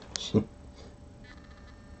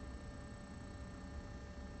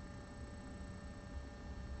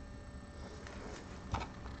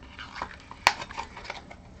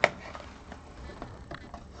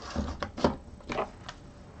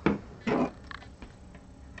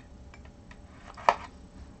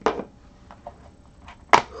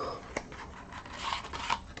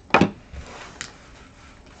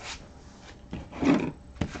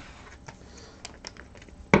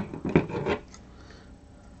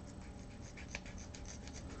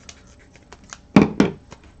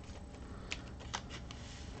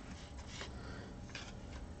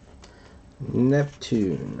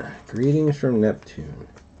 Neptune. Greetings from Neptune.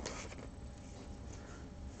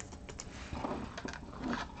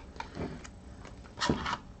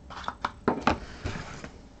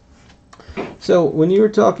 So when you were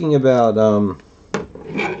talking about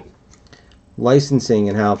licensing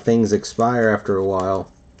and how things expire after a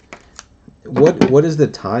while, what is the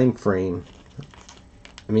time frame?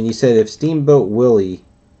 I mean, you said if Steamboat Willie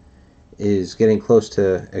is getting close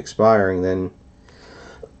to expiring, then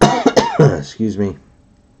excuse me.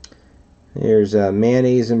 Here's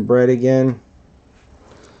mayonnaise and bread again.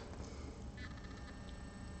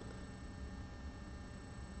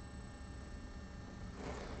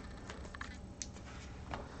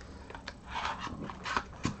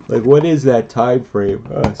 Like, what is that time frame?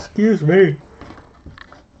 Excuse me.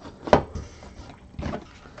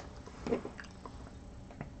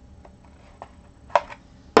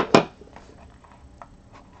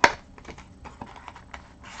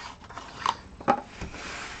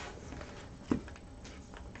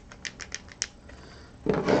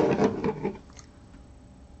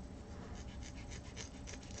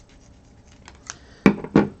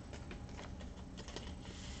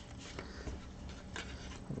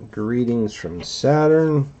 Greetings from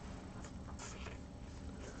Saturn.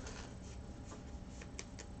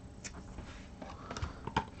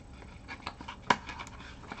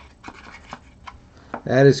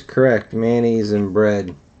 That is correct. Mayonnaise and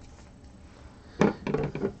bread.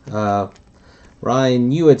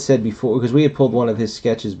 Ryan, you had said before, because we had pulled one of his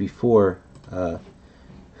sketches before,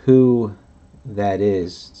 who that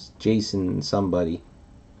is. It's Jason somebody.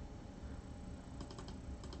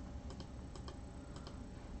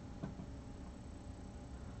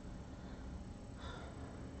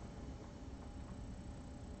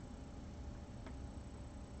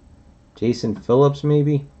 Jason Phillips,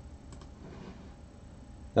 maybe?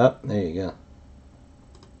 Oh, there you go.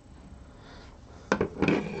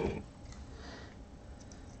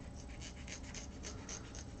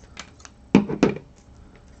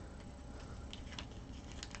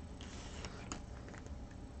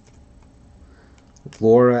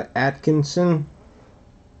 Laura Atkinson.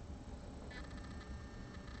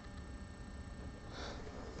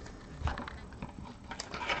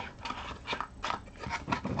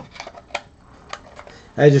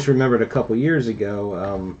 I just remembered a couple years ago,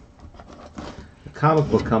 a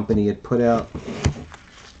comic book company had put out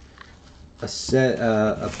a set,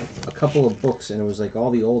 a couple of books, and it was like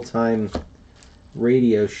all the old time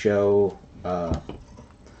radio show,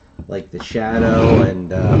 like The Shadow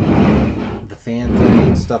and The Phantom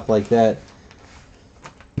and stuff like that.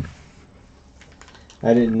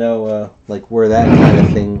 I didn't know like where that kind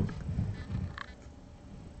of thing.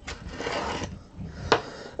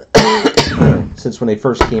 Since when they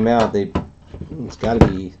first came out, it's got to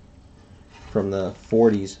be from the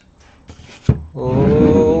 40s.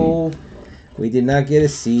 Oh, we did not get a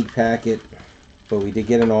seed packet. but we did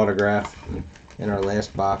get an autograph in our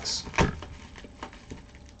last box.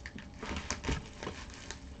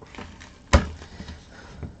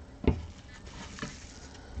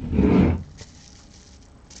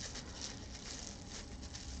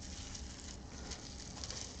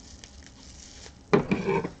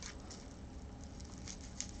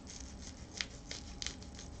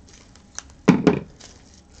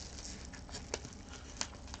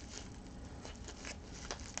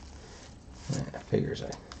 Figures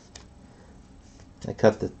I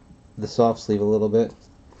cut the soft sleeve a little bit.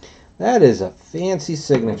 That is a fancy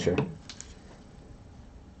signature.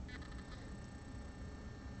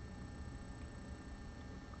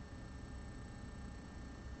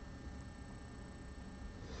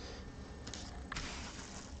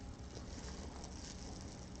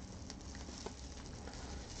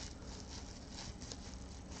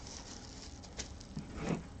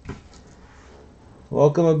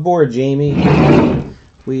 Welcome aboard, Jamie.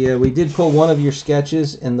 We did pull one of your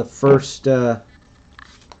sketches in the first case,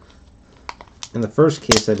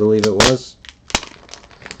 I believe it was.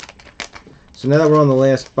 So now that we're on the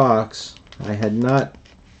last box, I had not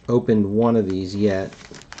opened one of these yet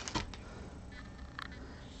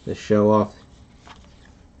to show off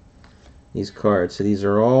these cards. So these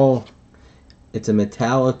are all, it's a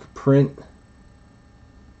metallic print.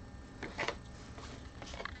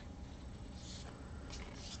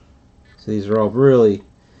 So these are all really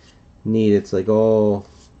neat. It's like all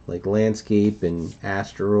like landscape and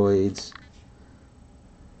asteroids.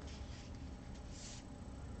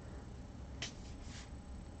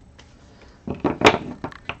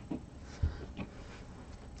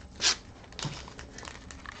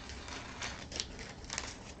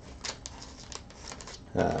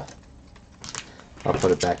 I'll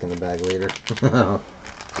put it back in the bag later.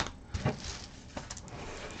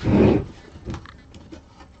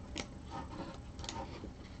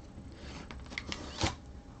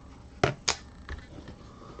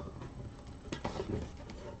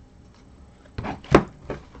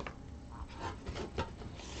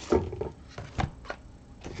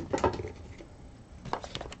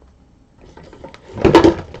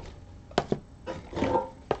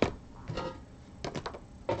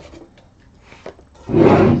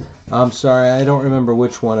 I'm sorry, I don't remember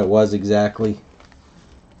which one it was exactly.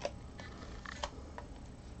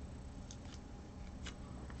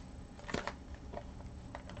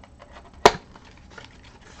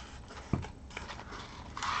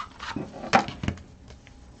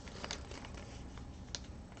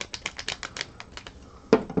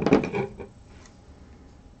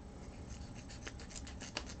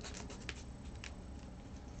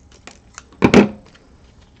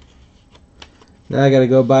 Now I gotta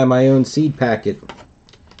go buy my own seed packet.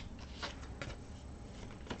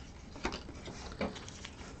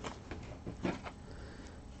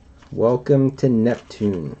 Welcome to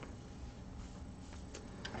Neptune.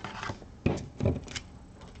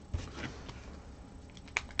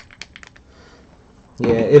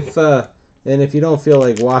 Yeah, if you don't feel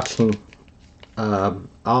like watching,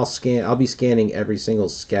 I'll be scanning every single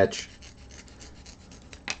sketch.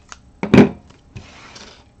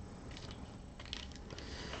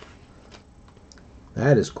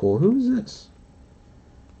 That is cool. Who is this?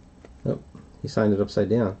 Oh, he signed it upside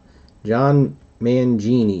down. John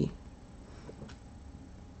Mangini.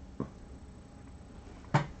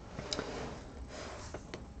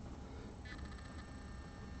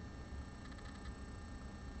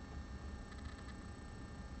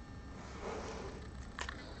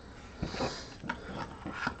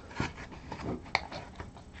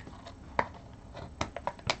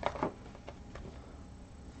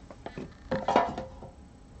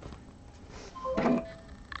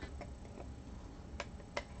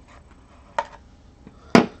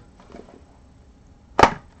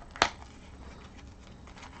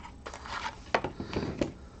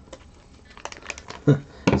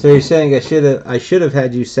 So you're saying I should have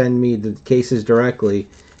had you send me the cases directly,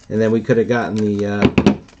 and then we could have gotten the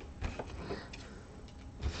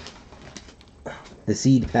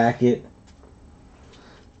seed packet.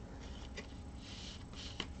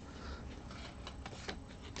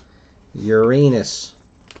 Uranus.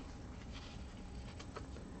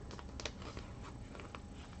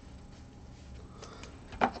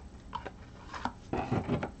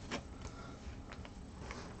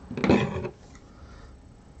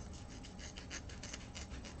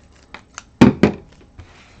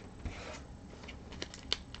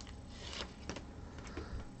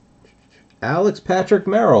 Alex Patrick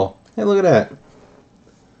Merrill. Hey, look at that.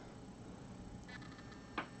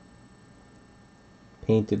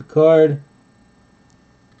 Painted card.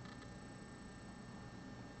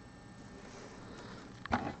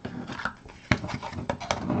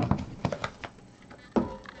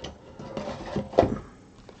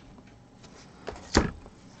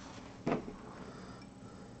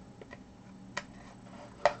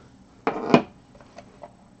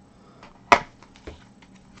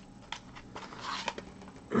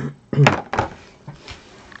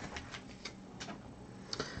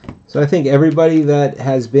 So I think everybody that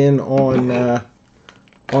has been on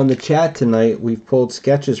the chat tonight, we've pulled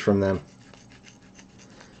sketches from them.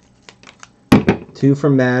 2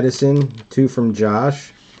 from Madison, 2 from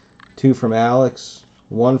Josh, 2 from Alex,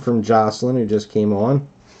 1 from Jocelyn, who just came on.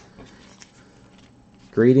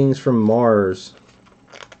 Greetings from Mars.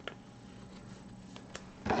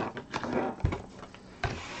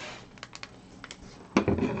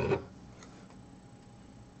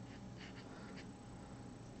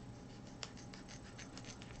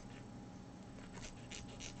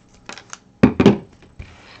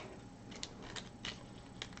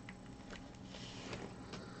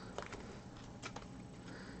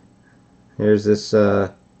 Here's this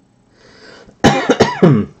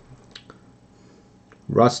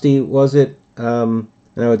Rusty, was it? I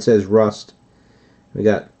know it says Rust. We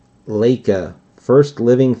got Leica, first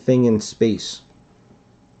living thing in space.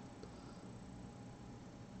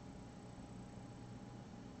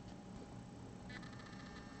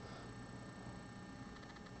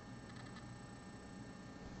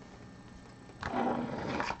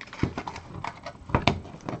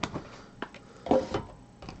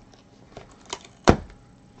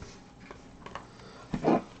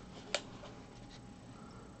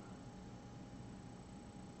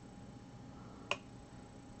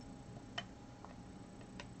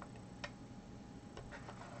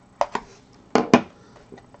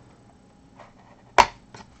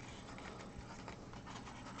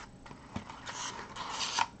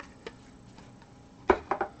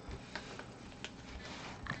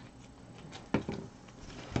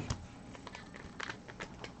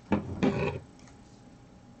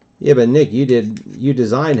 Yeah, but Nick, you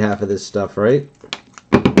designed half of this stuff, right?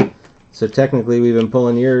 So technically, we've been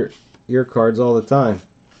pulling your cards all the time.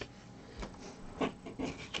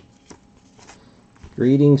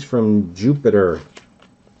 Greetings from Jupiter.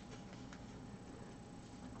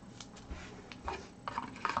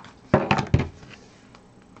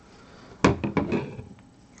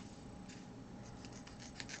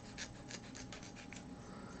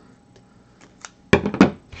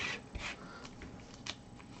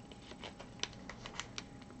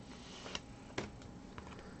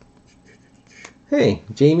 Hey,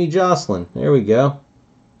 Jamie Jocelyn. There we go.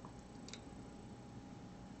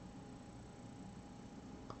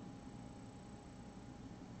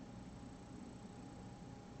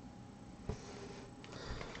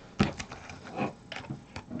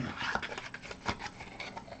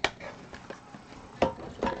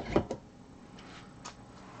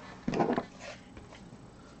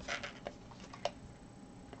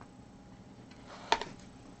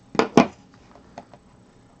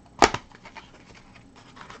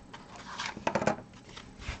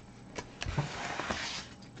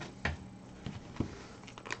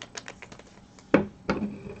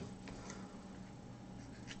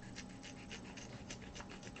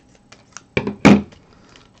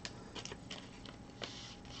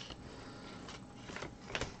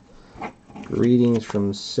 Greetings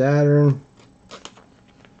from Saturn.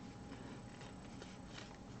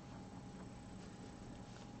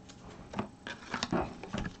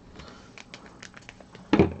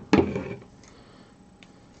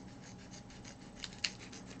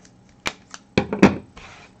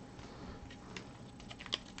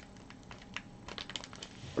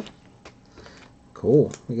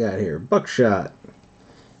 Cool. We got here Buckshot.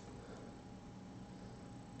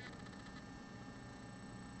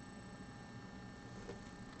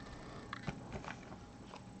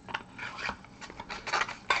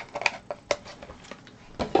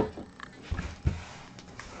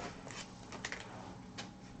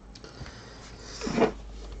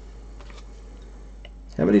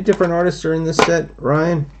 How many different artists are in this set,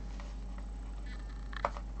 Ryan?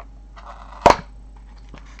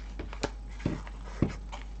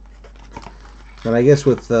 And I guess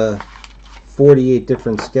with 48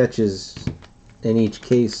 different sketches in each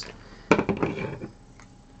case,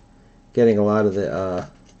 getting a lot of the,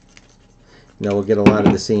 we'll get a lot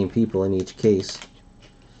of the same people in each case.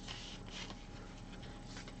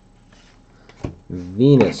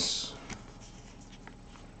 Venus.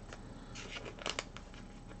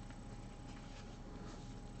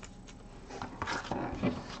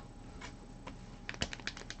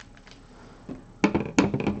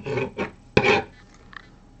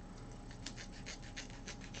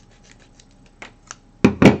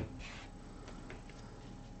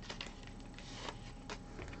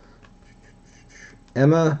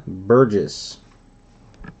 Emma Burgess.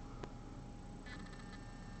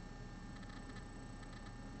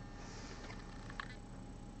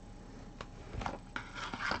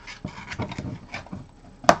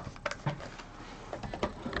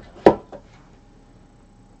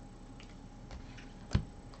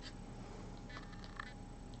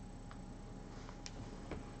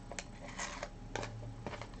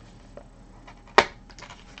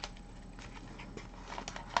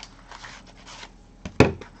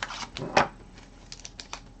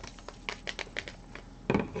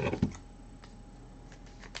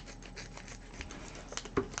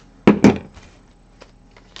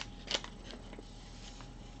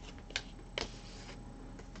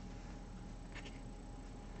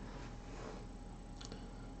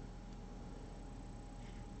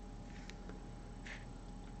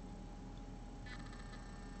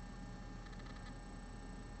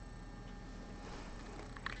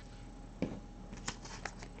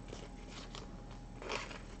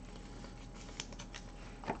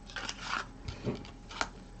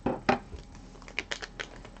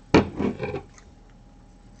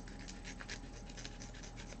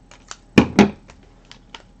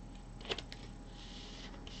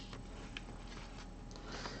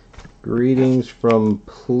 Greetings from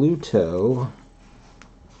Pluto.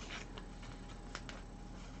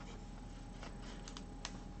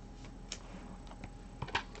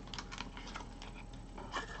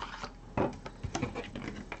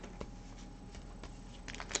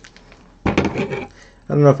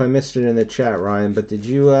 I don't know if I missed it in the chat, Ryan, but did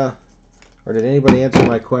you, or did anybody answer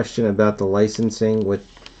my question about the licensing with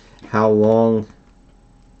how long?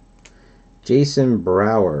 Jason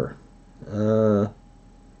Brower.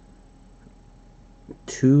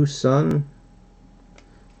 Two Sun?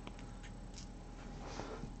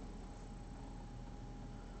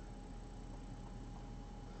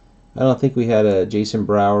 I don't think we had a Jason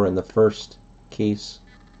Brower in the first case.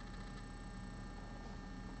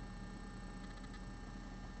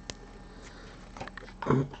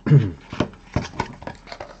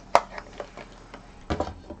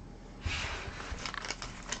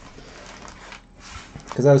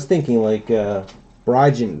 Because I was thinking, like,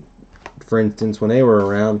 Brygen, for instance, when they were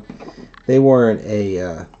around, they weren't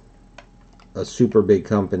a super big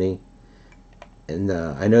company. And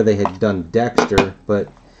I know they had done Dexter,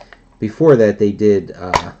 but before that they did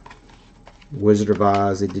Wizard of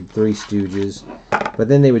Oz, they did Three Stooges, but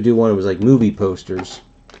then they would do one that was like movie posters.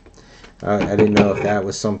 I didn't know if that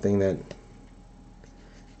was something that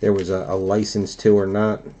there was a license to or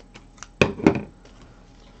not.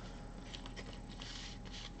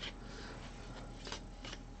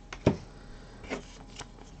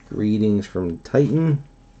 Greetings from Titan.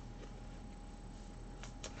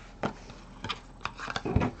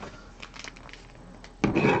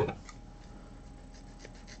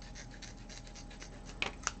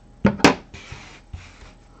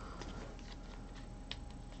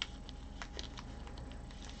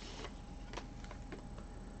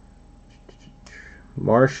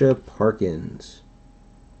 Marcia Parkins.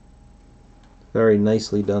 Very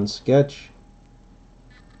nicely done sketch.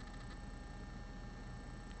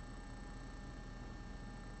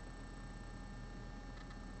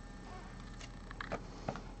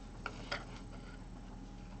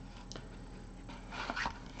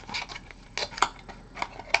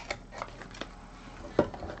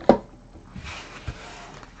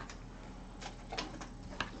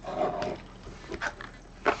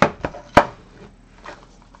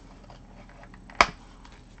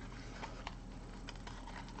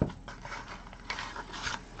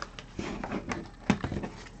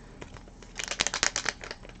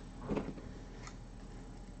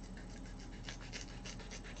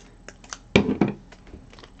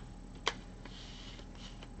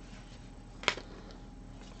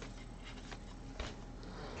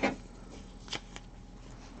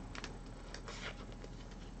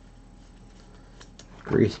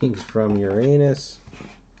 Greetings from Uranus.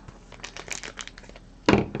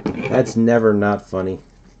 That's never not funny.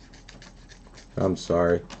 I'm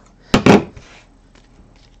sorry.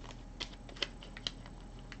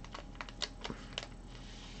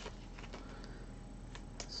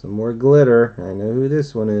 Some more glitter. I know who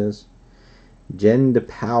this one is. Jen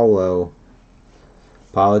DePaulo.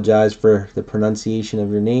 Apologize for the pronunciation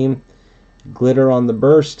of your name. Glitter on the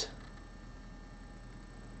burst.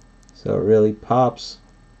 So it really pops.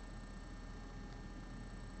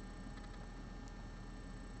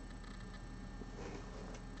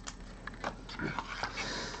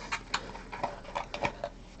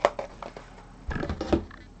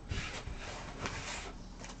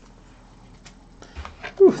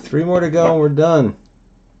 Whew, 3 more to go and we're done.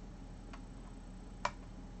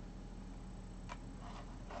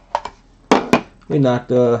 We knocked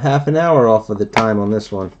half an hour off of the time on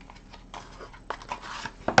this one.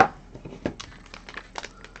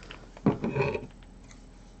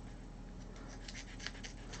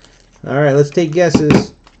 Alright, let's take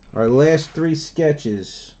guesses. Our last 3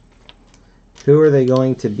 sketches. Who are they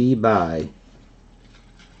going to be by?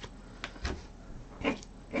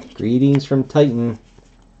 Greetings from Titan.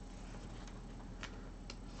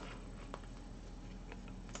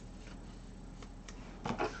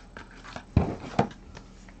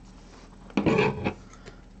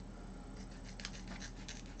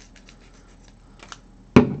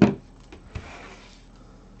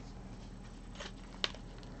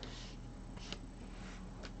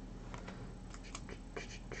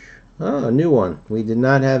 Oh, a new one. We did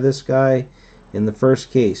not have this guy in the first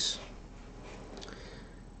case.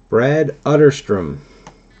 Brad Utterstrom.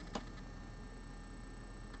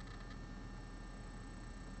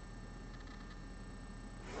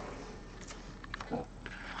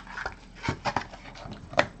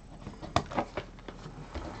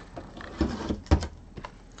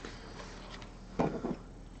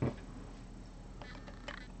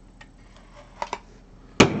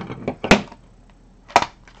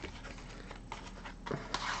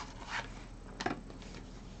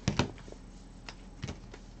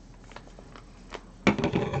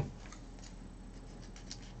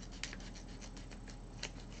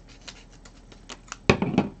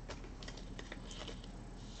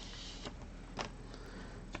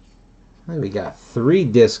 We got 3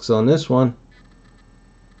 discs on this one.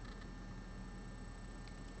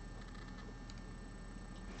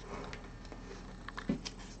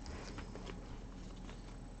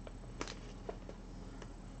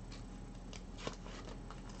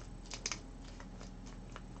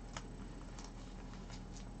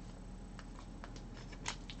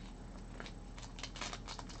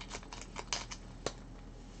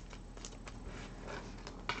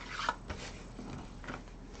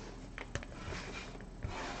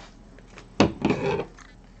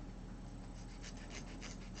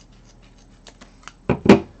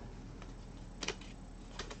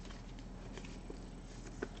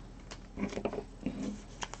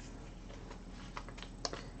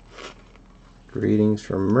 Greetings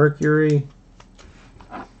from Mercury.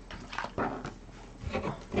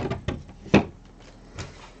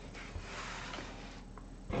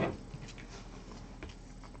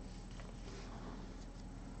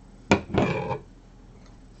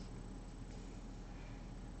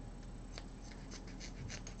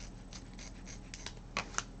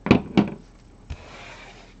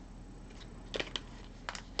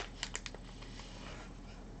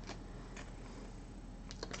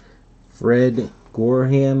 Fred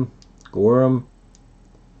Gorham.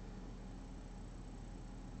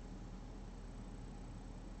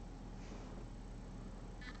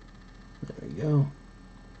 There we go.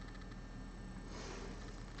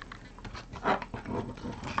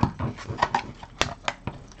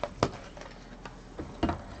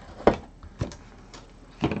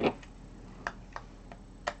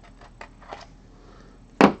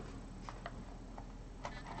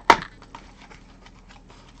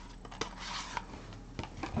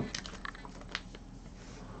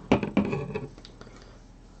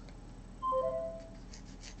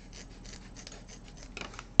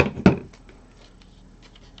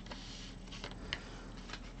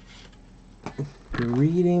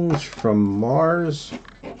 Greetings from Mars.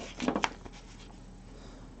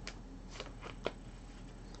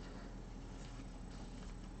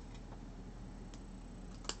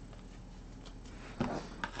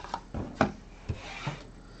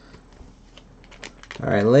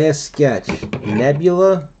 Alright, last sketch.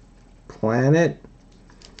 Nebula, planet,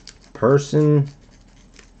 person,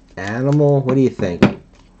 animal. What do you think?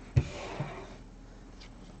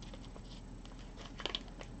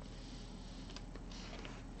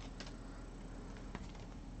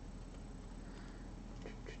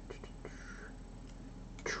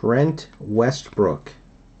 Trent Westbrook.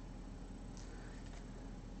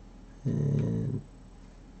 And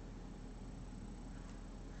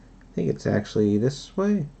I think it's actually this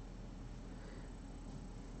way.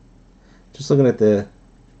 Just looking at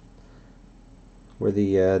where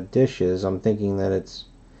the dish is, I'm thinking that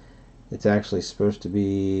it's actually supposed to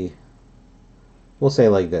be, we'll say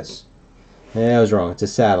like this. I was wrong. It's a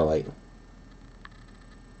satellite.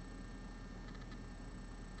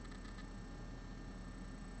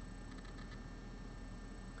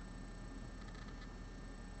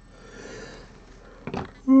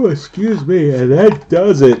 Oh, excuse me, and that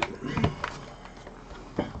does it.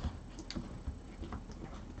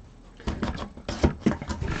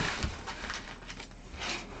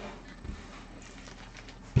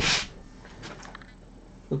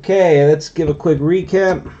 Okay, let's give a quick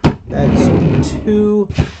recap. That's 2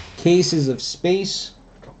 cases of space.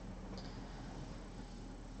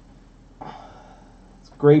 It's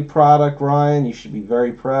a great product, Ryan. You should be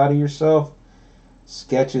very proud of yourself.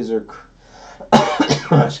 Sketches are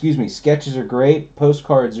excuse me, sketches are great.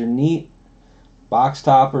 Postcards are neat. Box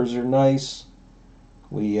toppers are nice.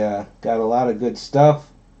 We got a lot of good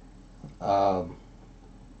stuff.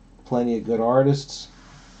 Plenty of good artists.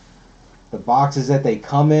 The boxes that they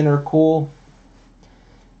come in are cool.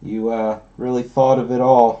 You really thought of it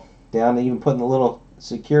all, down to even putting the little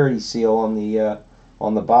security seal on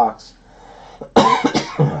the box.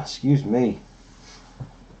 Excuse me.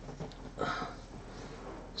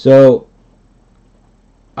 So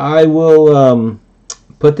I will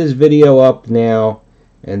put this video up now,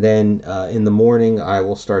 and then in the morning I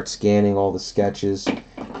will start scanning all the sketches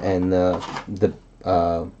and the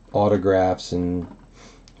autographs and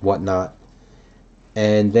whatnot.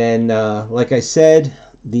 And then, like I said,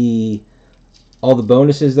 all the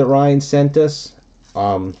bonuses that Ryan sent us,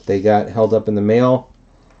 they got held up in the mail.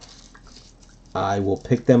 I will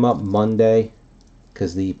pick them up Monday,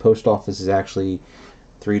 because the post office is actually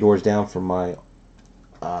 3 doors down from my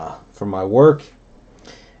work,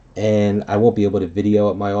 and I won't be able to video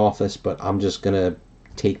at my office, but I'm just gonna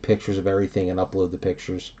take pictures of everything and upload the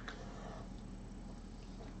pictures.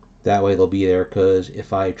 That way they'll be there, because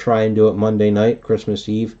if I try and do it Monday night, Christmas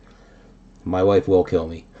Eve, my wife will kill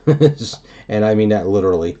me. And I mean that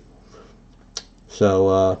literally.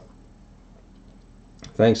 So,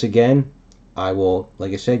 thanks again. I will,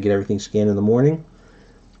 like I said, get everything scanned in the morning.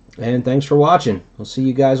 And thanks for watching. I'll see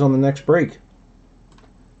you guys on the next break.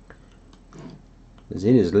 Because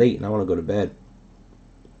it is late and I want to go to bed.